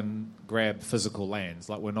to go and grab physical lands.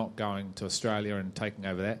 Like, we're not going to Australia and taking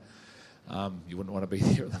over that. You wouldn't want to be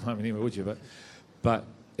there at the moment anyway, would you? But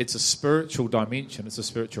it's a spiritual dimension. It's a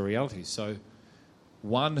spiritual reality. So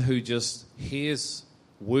one who just hears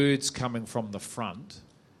words coming from the front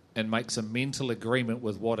and makes a mental agreement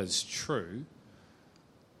with what is true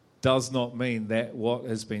does not mean that what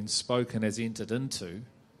has been spoken has entered into,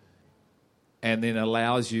 and then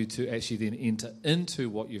allows you to actually then enter into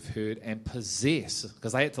what you've heard and possess,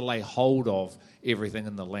 because they had to lay hold of everything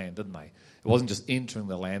in the land, didn't they? It wasn't just entering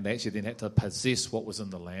the land. They actually then had to possess what was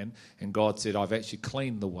in the land, and God said, I've actually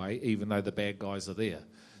cleaned the way, even though the bad guys are there.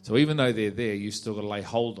 So even though they're there, you still got to lay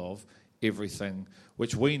hold of everything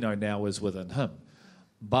which we know now is within him.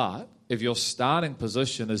 But if your starting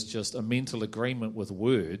position is just a mental agreement with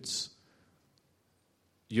words,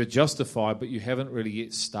 you're justified, but you haven't really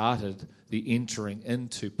yet started the entering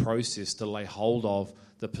into process to lay hold of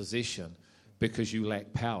the possession, because you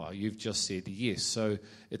lack power. You've just said yes. So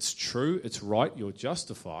it's true, it's right, you're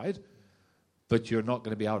justified, but you're not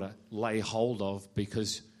going to be able to lay hold of,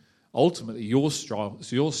 because ultimately you're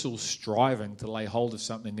still striving to lay hold of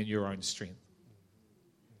something in your own strength.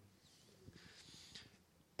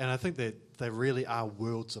 And I think that they really are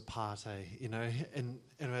worlds apart, And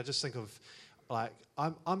I just think of Like,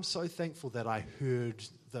 I'm so thankful that I heard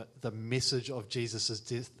the message of Jesus'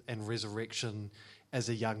 death and resurrection as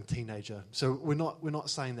a young teenager. So we're not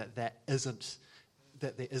saying that there isn't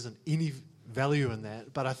any value in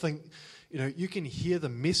that, but I think, you can hear the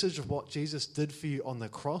message of what Jesus did for you on the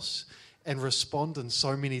cross and respond in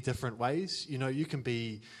so many different ways. You can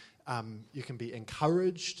be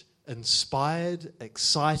encouraged, inspired,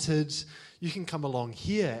 excited. You can come along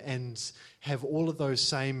here and have all of those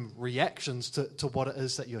same reactions to what it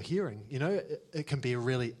is that you're hearing. It can be a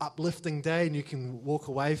really uplifting day and you can walk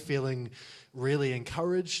away feeling really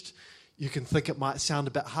encouraged. You can think it might sound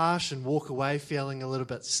a bit harsh and walk away feeling a little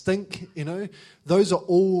bit stink. Those are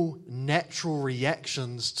all natural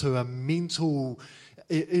reactions to a mental,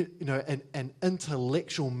 an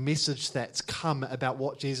intellectual message that's come about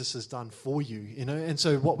what Jesus has done for you. And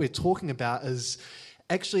so what we're talking about is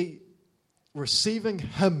actually receiving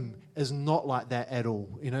Him is not like that at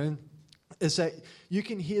all. Is that you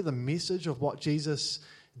can hear the message of what Jesus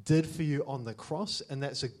did for you on the cross, and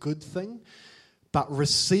that's a good thing. But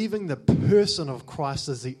receiving the person of Christ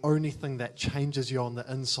is the only thing that changes you on the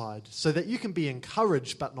inside, so that you can be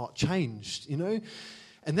encouraged but not changed,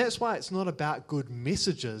 And that's why it's not about good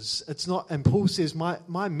messages. It's not, and Paul says,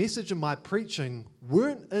 my message and my preaching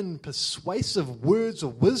weren't in persuasive words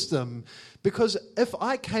of wisdom, because if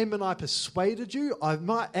I came and I persuaded you, I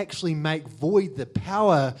might actually make void the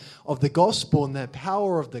power of the gospel and the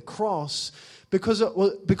power of the cross, because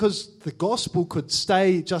the gospel could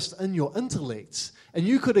stay just in your intellect, and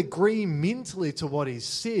you could agree mentally to what he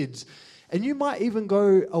said. And you might even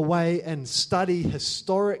go away and study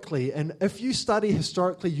historically. And if you study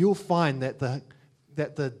historically, you'll find that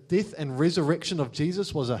the death and resurrection of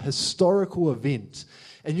Jesus was a historical event.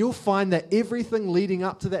 And you'll find that everything leading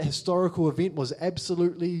up to that historical event was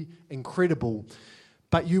absolutely incredible.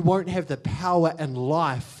 But you won't have the power and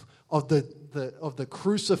life of the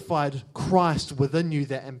crucified Christ within you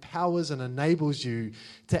that empowers and enables you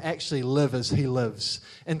to actually live as he lives.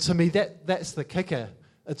 And to me, that's the kicker.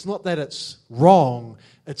 It's not that it's wrong,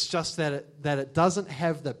 it's just that it doesn't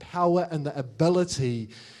have the power and the ability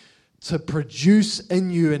to produce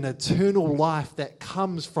in you an eternal life that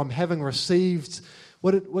comes from having received,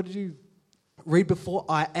 what did you read before?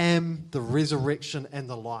 I am the resurrection and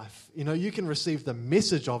the life. You can receive the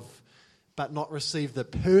message of, but not receive the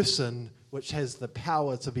person which has the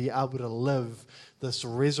power to be able to live this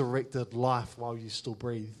resurrected life while you still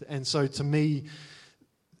breathe. And so to me,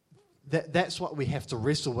 that's what we have to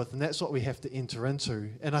wrestle with, and that's what we have to enter into.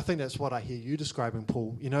 And I think that's what I hear you describing,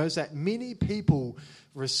 Paul, is that many people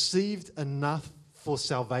received enough for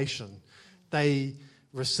salvation. They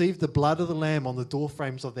received the blood of the Lamb on the door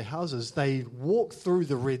frames of their houses. They walked through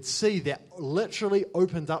the Red Sea that literally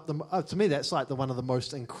opened up to me, that's like one of the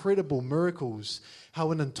most incredible miracles,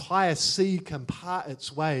 how an entire sea can part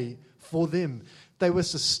its way for them. They were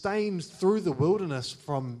sustained through the wilderness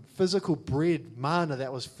from physical bread, manna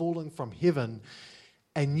that was falling from heaven,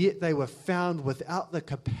 and yet they were found without the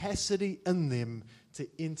capacity in them to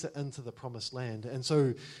enter into the promised land. And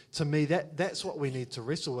so, to me, that's what we need to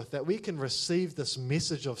wrestle with, that we can receive this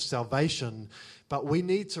message of salvation, but we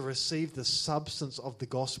need to receive the substance of the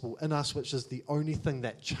gospel in us, which is the only thing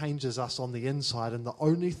that changes us on the inside and the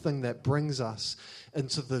only thing that brings us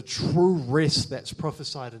into the true rest that's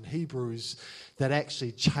prophesied in Hebrews, that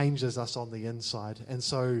actually changes us on the inside. And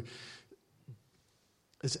so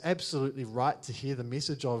it's absolutely right to hear the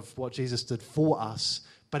message of what Jesus did for us,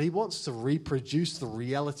 but he wants to reproduce the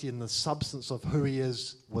reality and the substance of who he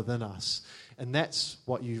is within us. And that's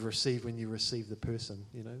what you receive when you receive the person,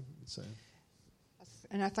 So.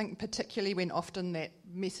 And I think particularly when often that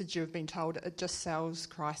message you've been told, it just sells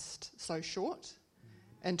Christ so short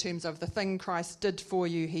in terms of the thing Christ did for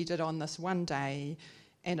you, he did on this one day.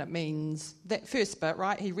 And it means that first bit,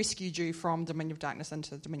 right? He rescued you from dominion of darkness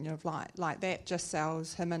into the dominion of light. Like that just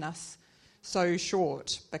sells him and us so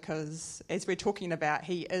short, because as we're talking about,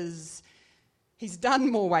 he's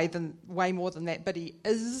done way more than that, but he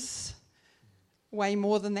is way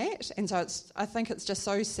more than that. And so I think it's just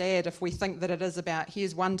so sad if we think that it is about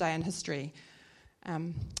here's one day in history.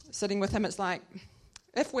 Sitting with him, it's like,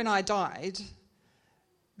 if when I died,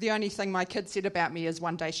 the only thing my kid said about me is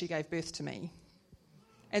one day she gave birth to me.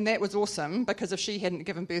 And that was awesome, because if she hadn't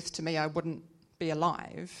given birth to me, I wouldn't be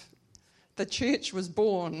alive. The church was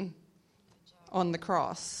born on the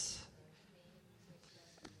cross.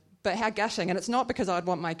 But how gutting. And it's not because I'd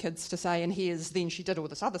want my kids to say, and then she did all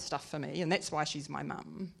this other stuff for me, and that's why she's my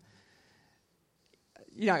mum.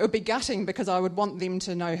 It would be gutting because I would want them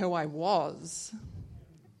to know who I was.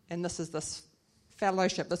 And this is this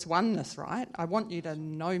fellowship, this oneness, right? I want you to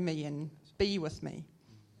know me and be with me.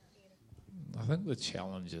 I think the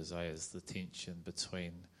challenge is the tension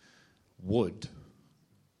between wood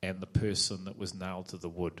and the person that was nailed to the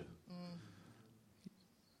wood.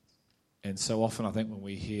 And so often I think when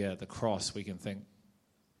we hear the cross, we can think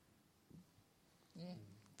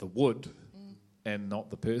the wood and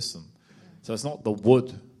not the person. So it's not the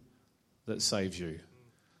wood that saves you.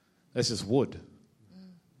 That's just wood.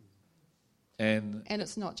 And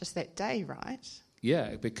it's not just that day, right?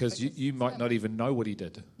 yeah, because you might not even know what he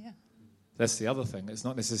did. Yeah. That's the other thing. It's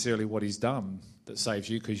not necessarily what he's done that saves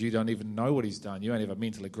you, because you don't even know what he's done. You only have a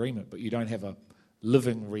mental agreement, but you don't have a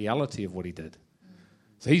living reality of what he did.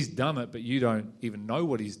 So he's done it, but you don't even know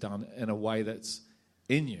what he's done in a way that's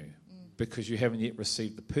in you, because you haven't yet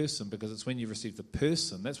received the person. Because it's when you receive the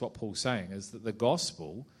person, that's what Paul's saying, is that the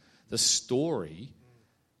gospel, the story,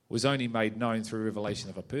 was only made known through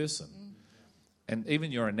revelation of a person. And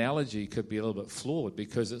even your analogy could be a little bit flawed,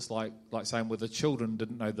 because it's like saying, well, the children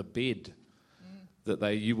didn't know the bed that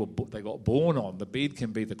they got born on. The bed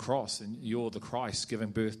can be the cross, and you're the Christ giving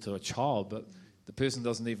birth to a child, but the person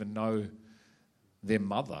doesn't even know their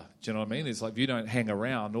mother. Do you know what I mean? It's like, if you don't hang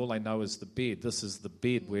around, all they know is the bed. This is the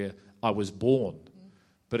bed where I was born,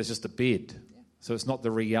 but it's just a bed. So it's not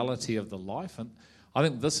the reality of the life. And I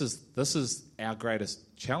think this is our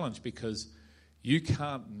greatest challenge, because you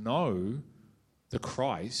can't know the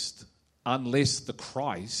Christ unless the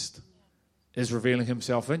Christ is revealing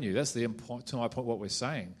himself in you. That's to my point, what we're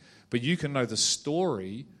saying. But you can know the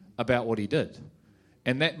story about what he did,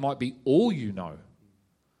 and that might be all you know,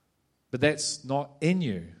 but that's not in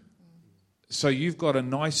you. So you've got a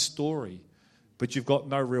nice story, but you've got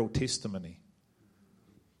no real testimony.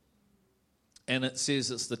 And it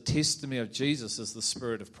says it's the testimony of Jesus is the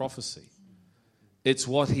spirit of prophecy. It's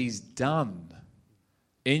what he's done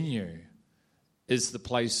in you is the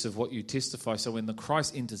place of what you testify. So when the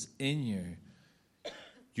Christ enters in you,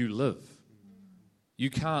 you live. You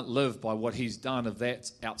can't live by what he's done if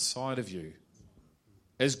that's outside of you.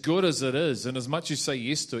 As good as it is, and as much as you say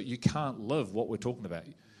yes to it, you can't live what we're talking about.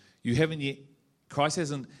 You haven't yet, Christ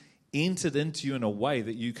hasn't entered into you in a way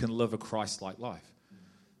that you can live a Christ-like life.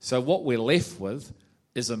 So what we're left with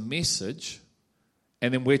is a message,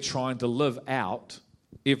 and then we're trying to live out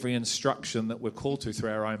every instruction that we're called to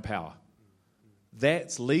through our own power.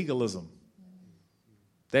 That's legalism.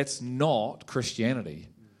 That's not Christianity.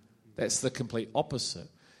 That's the complete opposite.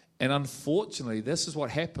 And unfortunately, this is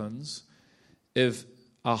what happens if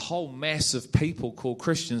a whole mass of people called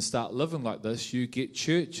Christians start living like this. You get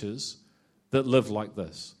churches that live like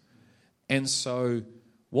this. And so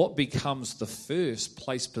what becomes the first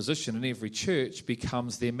place position in every church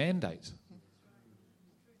becomes their mandate,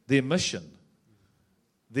 their mission,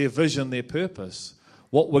 their vision, their purpose,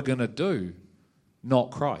 what we're going to do,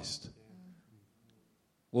 not Christ.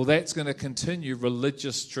 Well, that's going to continue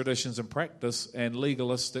religious traditions and practice and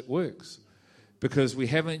legalistic works, because we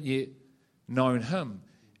haven't yet known him.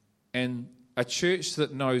 And a church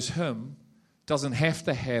that knows him doesn't have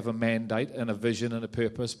to have a mandate and a vision and a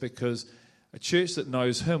purpose, because a church that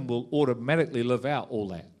knows him will automatically live out all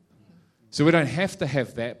that. So we don't have to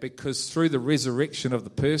have that, because through the resurrection of the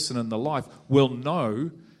person and the life, we'll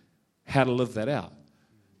know how to live that out.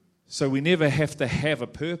 So we never have to have a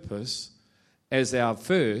purpose as our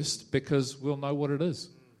first, because we'll know what it is,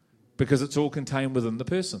 because it's all contained within the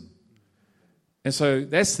person. And so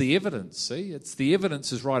that's the evidence, see? It's the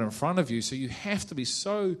evidence is right in front of you, so you have to be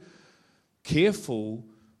so careful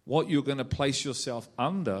what you're going to place yourself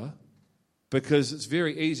under, because it's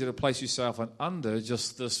very easy to place yourself under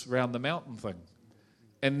just this round the mountain thing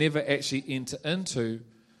and never actually enter into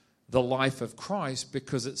the life of Christ,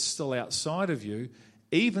 because it's still outside of you.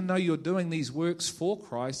 Even though you're doing these works for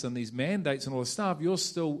Christ and these mandates and all this stuff, you're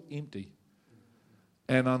still empty.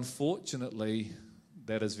 And unfortunately,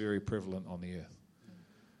 that is very prevalent on the earth.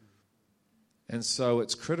 And so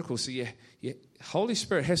it's critical. So Holy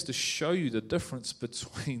Spirit has to show you the difference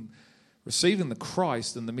between receiving the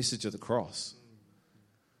Christ and the message of the cross.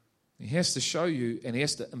 He has to show you, and he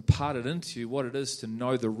has to impart it into you, what it is to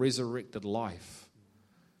know the resurrected life.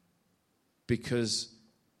 Because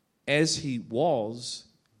as he was,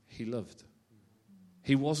 he lived.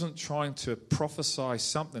 He wasn't trying to prophesy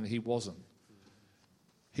something he wasn't.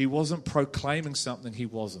 He wasn't proclaiming something he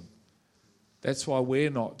wasn't. That's why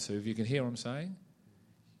we're not to, if you can hear what I'm saying.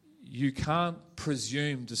 You can't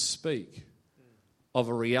presume to speak of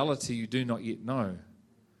a reality you do not yet know.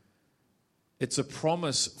 It's a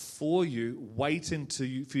promise for you, waiting for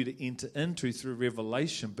you to enter into through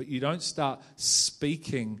revelation, but you don't start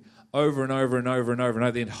speaking over and over and over and over and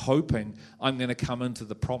over, then hoping I'm going to come into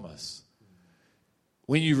the promise.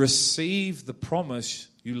 When you receive the promise,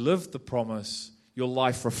 you live the promise, your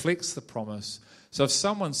life reflects the promise. So if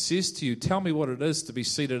someone says to you, tell me what it is to be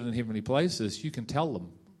seated in heavenly places, you can tell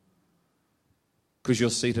them because you're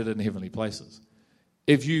seated in heavenly places.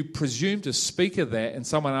 If you presume to speak of that and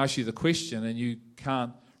someone asks you the question and you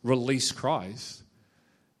can't release Christ,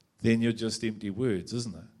 then you're just empty words,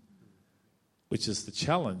 isn't it? Which is the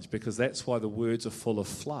challenge, because that's why the words are full of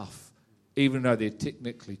fluff. Even though they're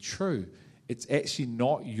technically true, it's actually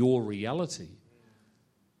not your reality.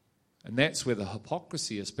 And that's where the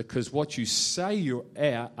hypocrisy is, because what you say you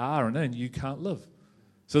are and in, you can't live.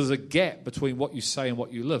 So there's a gap between what you say and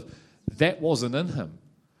what you live. That wasn't in him.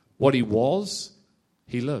 What he was,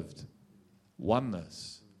 he lived.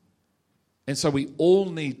 Oneness. And so we all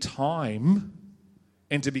need time,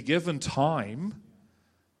 and to be given time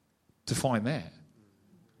to find that.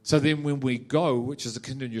 So then when we go, which is a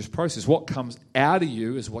continuous process, what comes out of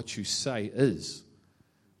you is what you say is,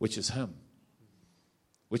 which is him.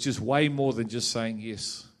 Which is way more than just saying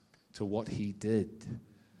yes to what he did,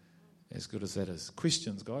 as good as that is.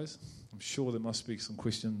 Questions, guys? I'm sure there must be some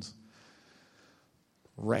questions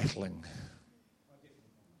rattling.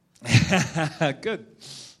 Good.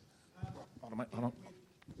 Hold on, mate. Hold on.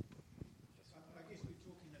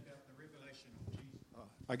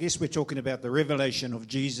 I guess we're talking about the revelation of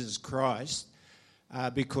Jesus Christ,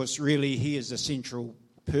 because really he is a central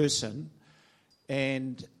person.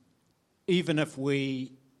 And even if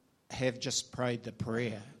we have just prayed the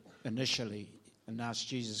prayer initially and asked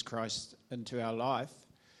Jesus Christ into our life,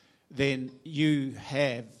 then you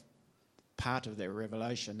have part of that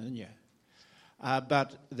revelation in you.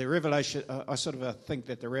 But the revelation, I sort of think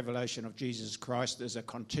that the revelation of Jesus Christ is a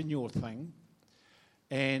continual thing.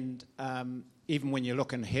 And even when you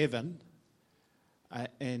look in heaven,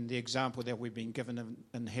 and the example that we've been given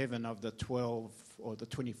in heaven of the 12 or the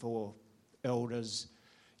 24 elders,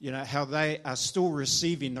 you know, how they are still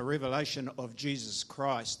receiving the revelation of Jesus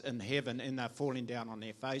Christ in heaven, and they're falling down on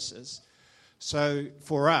their faces. So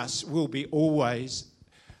for us, we'll be always,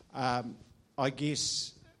 I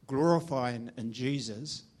guess, glorifying in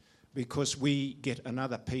Jesus, because we get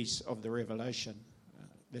another piece of the revelation.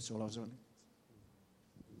 That's all I was wondering.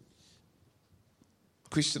 The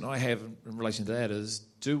question I have in relation to that is,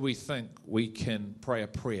 do we think we can pray a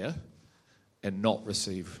prayer and not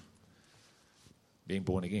receive being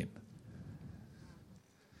born again?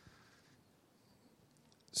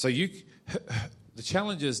 So the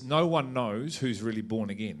challenge is no one knows who's really born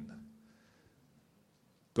again.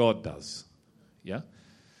 God does. Yeah?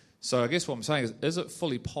 So I guess what I'm saying is it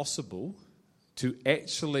fully possible to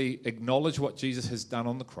actually acknowledge what Jesus has done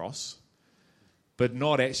on the cross, but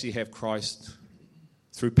not actually have Christ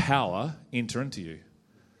through power enter into you?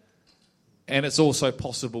 And it's also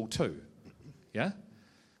possible too. Yeah?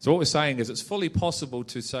 So what we're saying is it's fully possible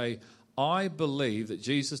to say, I believe that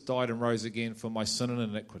Jesus died and rose again for my sin and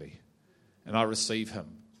iniquity, and I receive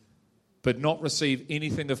him, but not receive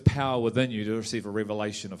anything of power within you to receive a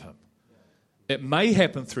revelation of him. It may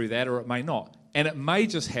happen through that, or it may not. And it may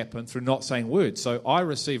just happen through not saying words. So I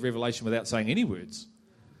receive revelation without saying any words.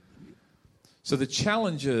 So the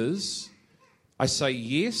challenge is, I say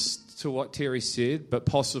yes to what Terry said, but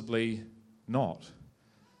possibly not.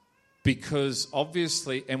 Because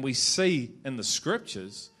obviously, and we see in the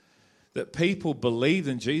scriptures, that people believed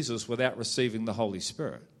in Jesus without receiving the Holy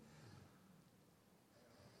Spirit.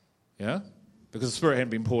 Yeah? Because the Spirit hadn't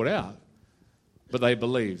been poured out. But they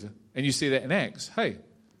believed. And you see that in Acts. Hey,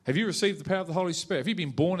 have you received the power of the Holy Spirit? Have you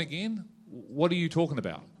been born again? What are you talking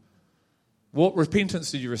about? What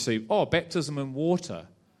repentance did you receive? Oh, baptism in water.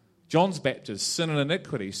 John's baptism, sin and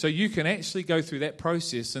iniquity. So you can actually go through that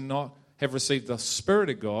process and not have received the Spirit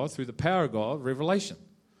of God through the power of God, revelation.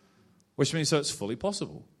 Which means so it's fully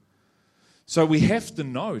possible. So we have to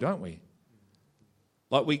know, don't we?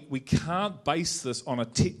 Like we can't base this on a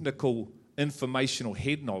technical, informational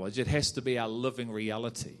head knowledge. It has to be our living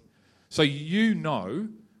reality. So you know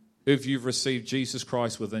if you've received Jesus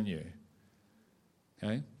Christ within you.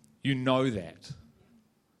 Okay? You know that.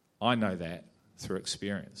 I know that through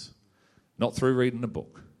experience. Not through reading a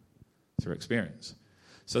book. Through experience.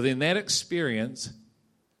 So then that experience, and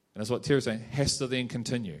that's what Terry's saying, has to then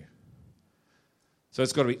continue. So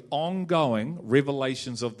it's got to be ongoing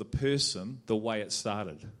revelations of the person the way it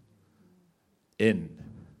started. In.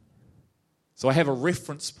 So I have a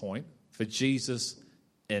reference point for Jesus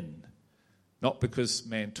in. Not because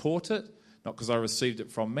man taught it, not because I received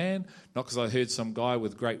it from man, not because I heard some guy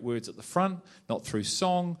with great words at the front, not through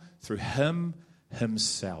song, through him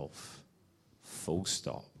himself. Full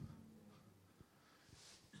stop.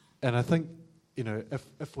 And I think,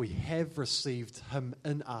 if we have received him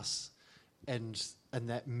in us, and and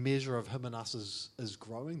that measure of him and us is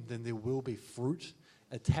growing, then there will be fruit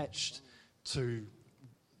attached to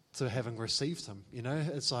having received him. You know,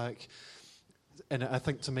 it's like, and I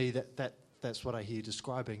think to me that's what I hear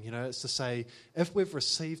describing. You know, it's to say, if we've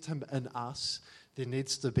received him in us, there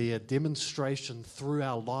needs to be a demonstration through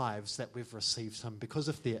our lives that we've received him. Because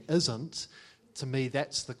if there isn't, to me,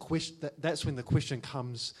 that's the question. That's when the question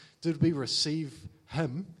comes: did we receive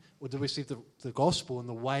him, or did we receive the gospel in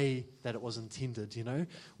the way that it was intended? You know,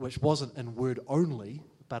 which wasn't in word only,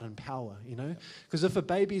 but in power. You know, because if a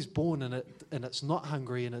baby's born and it's not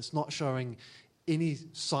hungry and it's not showing any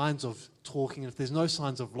signs of talking, if there's no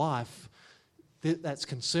signs of life, that's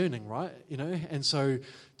concerning, right? You know, and so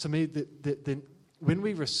to me, then when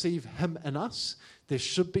we receive him in us, there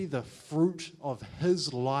should be the fruit of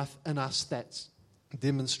his life in us that's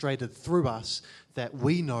demonstrated through us, that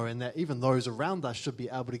we know, and that even those around us should be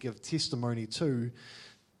able to give testimony to.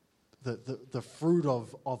 The fruit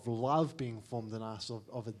of love being formed in us,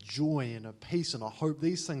 of a joy and a peace and a hope.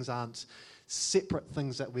 These things aren't separate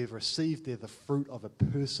things that we've received. They're the fruit of a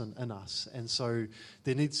person in us. And so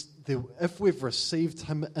if we've received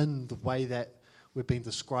him in the way that we've been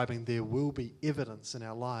describing, there will be evidence in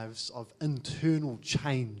our lives of internal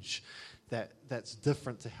change that's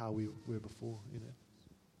different to how we were before. You know.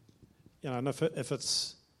 You know, and if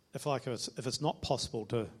it's not possible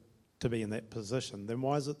to be in that position, then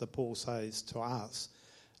why is it that Paul says to us,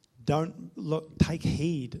 take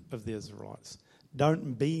heed of the Israelites.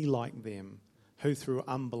 Don't be like them, who through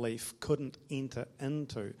unbelief couldn't enter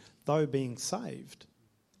into, though being saved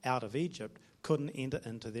out of Egypt, couldn't enter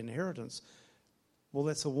into the inheritance. Well,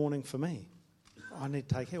 that's a warning for me. I need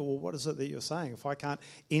to take heed. Well, what is it that you're saying? If I can't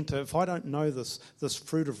enter, if I don't know this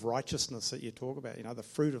fruit of righteousness that you talk about, you know, the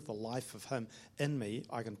fruit of the life of him in me,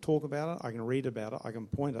 I can talk about it, I can read about it, I can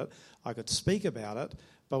point it, I could speak about it,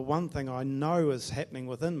 but one thing I know is happening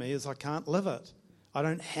within me is I can't live it. I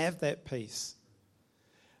don't have that peace.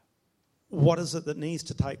 What is it that needs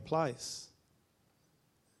to take place?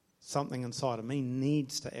 Something inside of me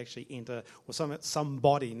needs to actually enter, or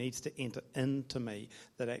somebody needs to enter into me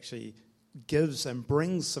that actually gives and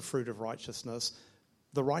brings the fruit of righteousness,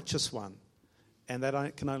 the righteous one. And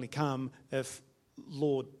that can only come if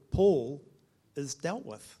Lord Paul is dealt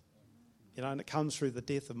with. You know, and it comes through the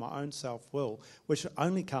death of my own self-will, which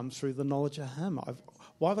only comes through the knowledge of him.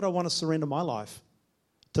 Why would I want to surrender my life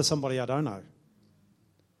to somebody I don't know?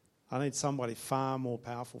 I need somebody far more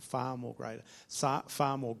powerful, far more greater,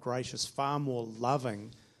 far more gracious, far more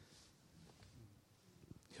loving.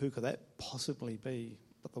 Who could that possibly be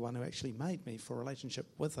but the one who actually made me for a relationship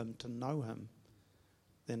with him, to know him,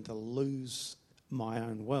 than to lose my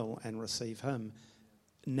own will and receive him?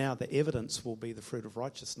 Now the evidence will be the fruit of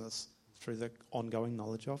righteousness through the ongoing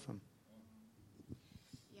knowledge of him.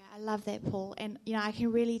 Yeah, I love that, Paul. And, you know, I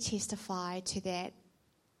can really testify to that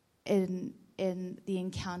in the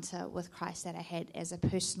encounter with Christ that I had as a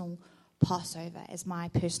personal Passover, as my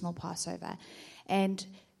personal Passover. And,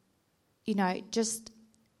 you know, just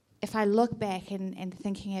if I look back and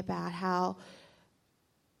thinking about how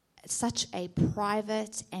such a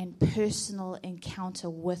private and personal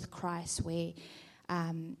encounter with Christ, where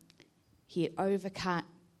he overcame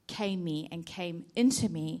me and came into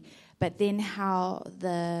me, but then how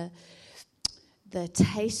the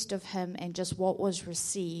taste of him and just what was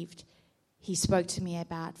received, he spoke to me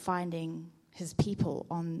about finding his people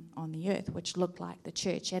on the earth, which looked like the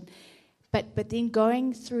church. But then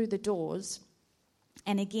going through the doors,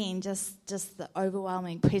 and again, just the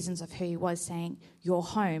overwhelming presence of who he was, saying, your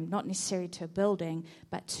home, not necessarily to a building,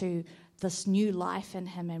 but to this new life in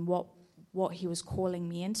him and what he was calling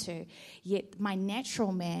me into. Yet my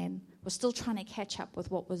natural man was still trying to catch up with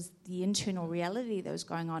what was the internal reality that was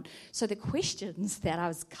going on. So the questions that I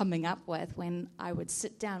was coming up with when I would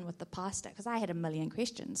sit down with the pastor, because I had a million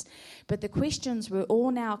questions, but the questions were all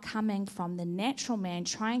now coming from the natural man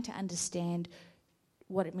trying to understand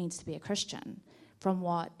what it means to be a Christian, from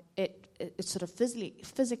what it sort of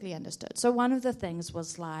physically understood. So one of the things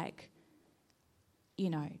was like, you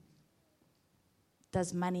know,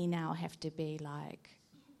 does money now have to be like,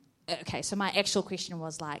 okay, so my actual question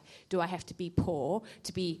was like, do I have to be poor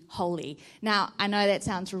to be holy? Now, I know that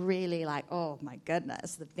sounds really like, oh my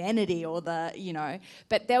goodness, the vanity or the, you know,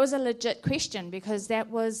 but that was a legit question, because that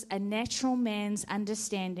was a natural man's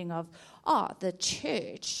understanding of, oh, the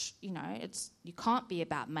church, you know, you can't be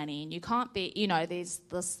about money, and you can't be, you know, there's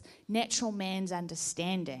this natural man's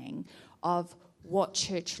understanding of what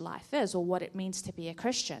church life is or what it means to be a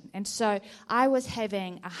Christian. And so I was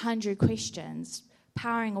having 100 questions,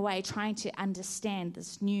 powering away, trying to understand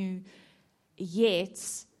this new, yet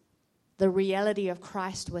the reality of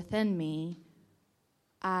Christ within me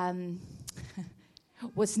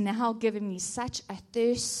was now giving me such a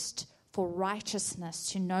thirst for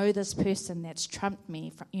righteousness, to know this person that's trumped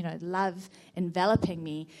me, love enveloping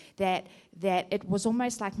me, that it was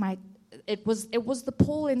almost like it was the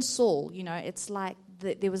Paul and Saul, it's like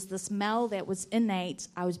there was this meld that was innate.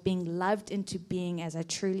 I was being loved into being as I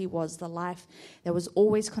truly was. The life that was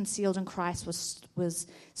always concealed in Christ was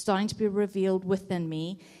starting to be revealed within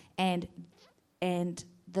me, and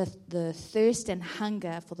the thirst and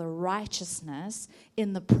hunger for the righteousness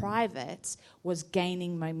in the private was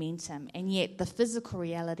gaining momentum, and yet the physical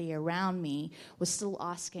reality around me was still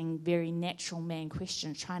asking very natural man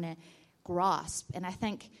questions, trying to grasp. And I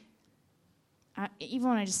think I even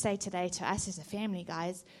want to just say today to us as a family,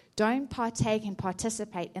 guys, don't partake and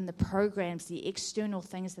participate in the programs, the external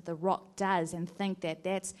things that the Rock does, and think that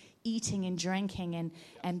that's eating and drinking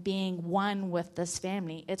and being one with this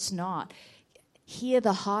family. It's not. Hear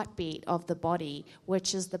the heartbeat of the body,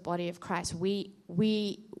 which is the body of Christ.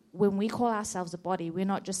 When we call ourselves a body, we're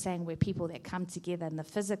not just saying we're people that come together in the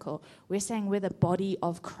physical. We're saying we're the body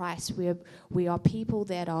of Christ. We are people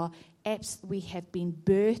that we have been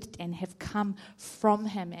birthed and have come from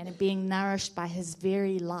him and are being nourished by his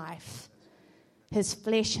very life, his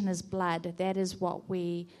flesh and his blood. That is what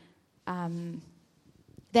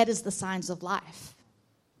that is the signs of life.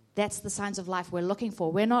 That's the signs of life we're looking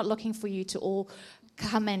for. We're not looking for you to all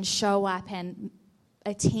come and show up and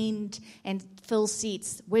attend and fill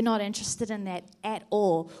seats. We're not interested in that at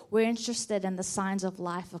all. We're interested in the signs of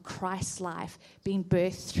life, of Christ's life being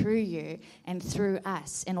birthed through you and through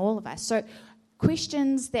us and all of us. So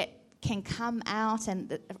questions that can come out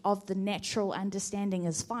and of the natural understanding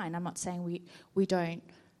is fine. I'm not saying we don't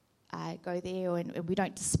go there and we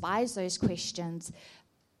don't despise those questions.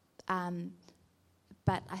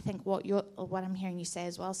 But I think what I'm hearing you say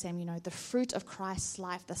as well, Sam, the fruit of Christ's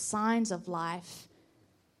life, the signs of life,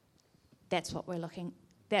 that's what we're looking.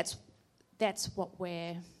 That's what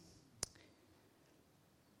we're.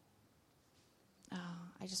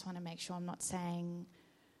 I just want to make sure I'm not saying.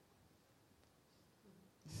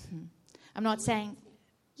 I'm not saying.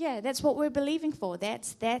 Yeah, that's what we're believing for.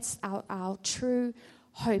 That's our true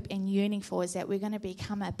hope and yearning for, is that we're going to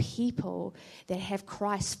become a people that have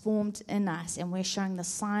Christ formed in us, and we're showing the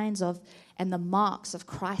signs of and the marks of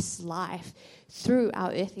Christ's life through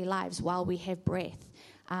our earthly lives while we have breath.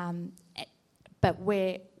 But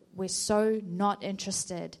we're so not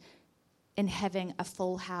interested in having a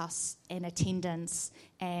full house and attendance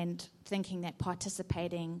and thinking that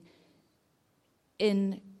participating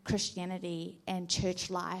in Christianity and church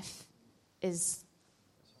life is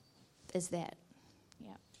that.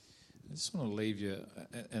 I just want to leave you,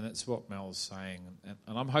 and it's what Mel's saying,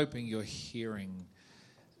 and I'm hoping you're hearing,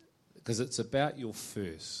 because it's about your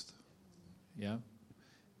first, yeah?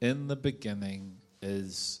 In the beginning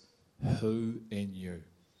is who in you.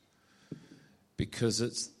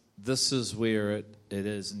 Because this is where it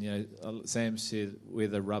is, and Sam said where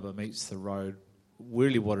the rubber meets the road,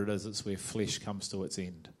 really what it is, it's where flesh comes to its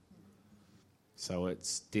end. So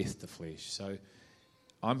it's death to flesh. So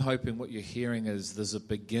I'm hoping what you're hearing is there's a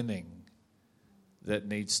beginning that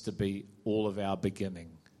needs to be all of our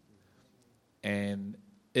beginning. And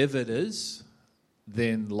if it is,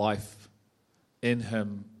 then life in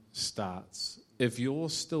him starts. If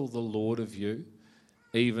you're still the Lord of you,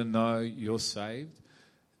 even though you're saved,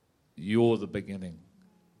 you're the beginning.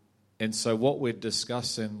 And so what we're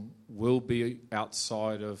discussing will be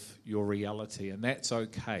outside of your reality, and that's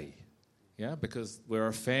okay. Yeah, because we're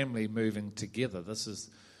a family moving together. This is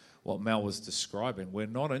what Mel was describing. We're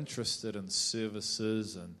not interested in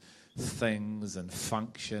services and things and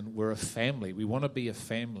function. We're a family. We want to be a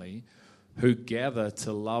family who gather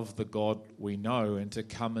to love the God we know and to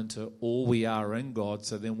come into all we are in God,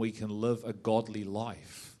 so then we can live a godly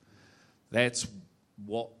life. That's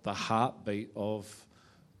what the heartbeat of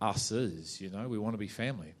us is, we want to be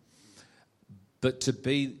family. But to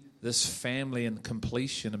be this family in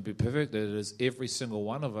completion and be perfect, it is every single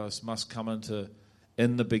one of us must come into,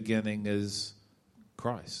 in the beginning is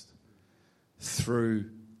Christ, through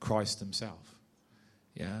Christ himself.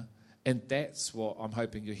 Yeah? And that's what I'm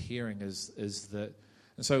hoping you're hearing is that.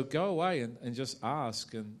 And so go away and just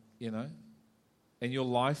ask, and and your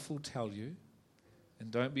life will tell you. And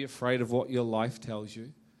don't be afraid of what your life tells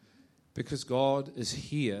you, because God is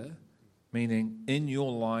here, meaning in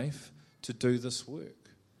your life, to do this work,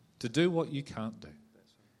 to do what you can't do,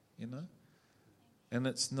 And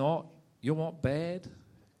it's not, you're not bad,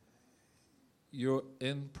 you're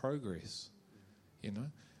in progress,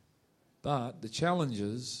 But the challenge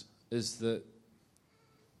is that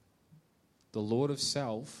the Lord of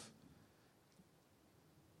self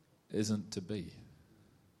isn't to be.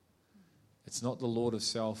 It's not the Lord of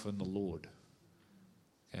self and the Lord.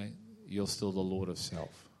 Okay? You're still the Lord of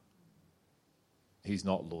self. He's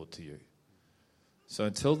not Lord to you. So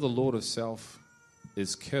until the Lord of self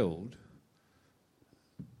is killed,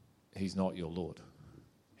 he's not your Lord.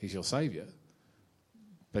 He's your Savior,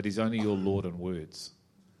 but he's only your Lord in words.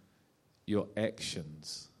 Your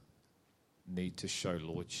actions need to show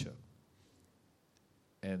lordship.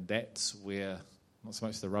 And that's where, not so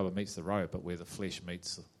much the rubber meets the road, but where the flesh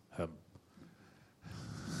meets him.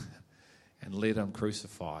 And let him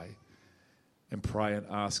crucify and pray and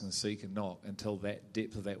ask and seek and knock until that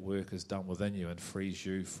depth of that work is done within you and frees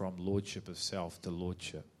you from lordship of self to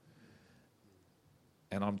lordship.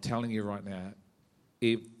 And I'm telling you right now,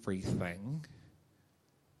 everything,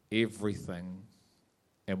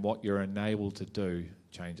 and what you're enabled to do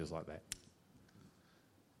changes like that.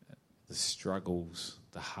 The struggles,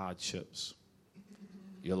 the hardships,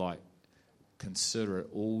 you're like, consider it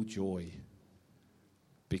all joy.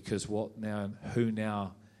 Because who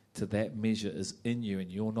now to that measure is in you and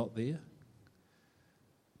you're not there?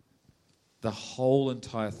 The whole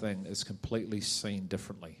entire thing is completely seen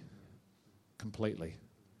differently. Completely.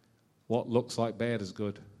 What looks like bad is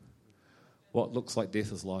good. What looks like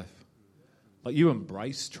death is life. Like, you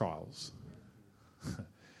embrace trials.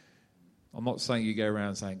 I'm not saying you go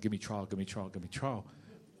around saying, give me trial, give me trial, give me trial.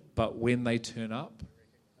 But when they turn up,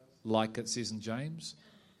 like it says in James,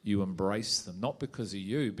 you embrace them, not because of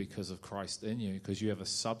you, because of Christ in you, because you have a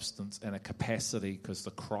substance and a capacity, because the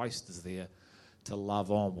Christ is there to love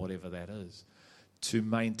on whatever that is, to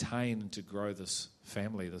maintain and to grow this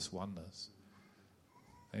family, this oneness.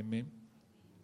 Amen.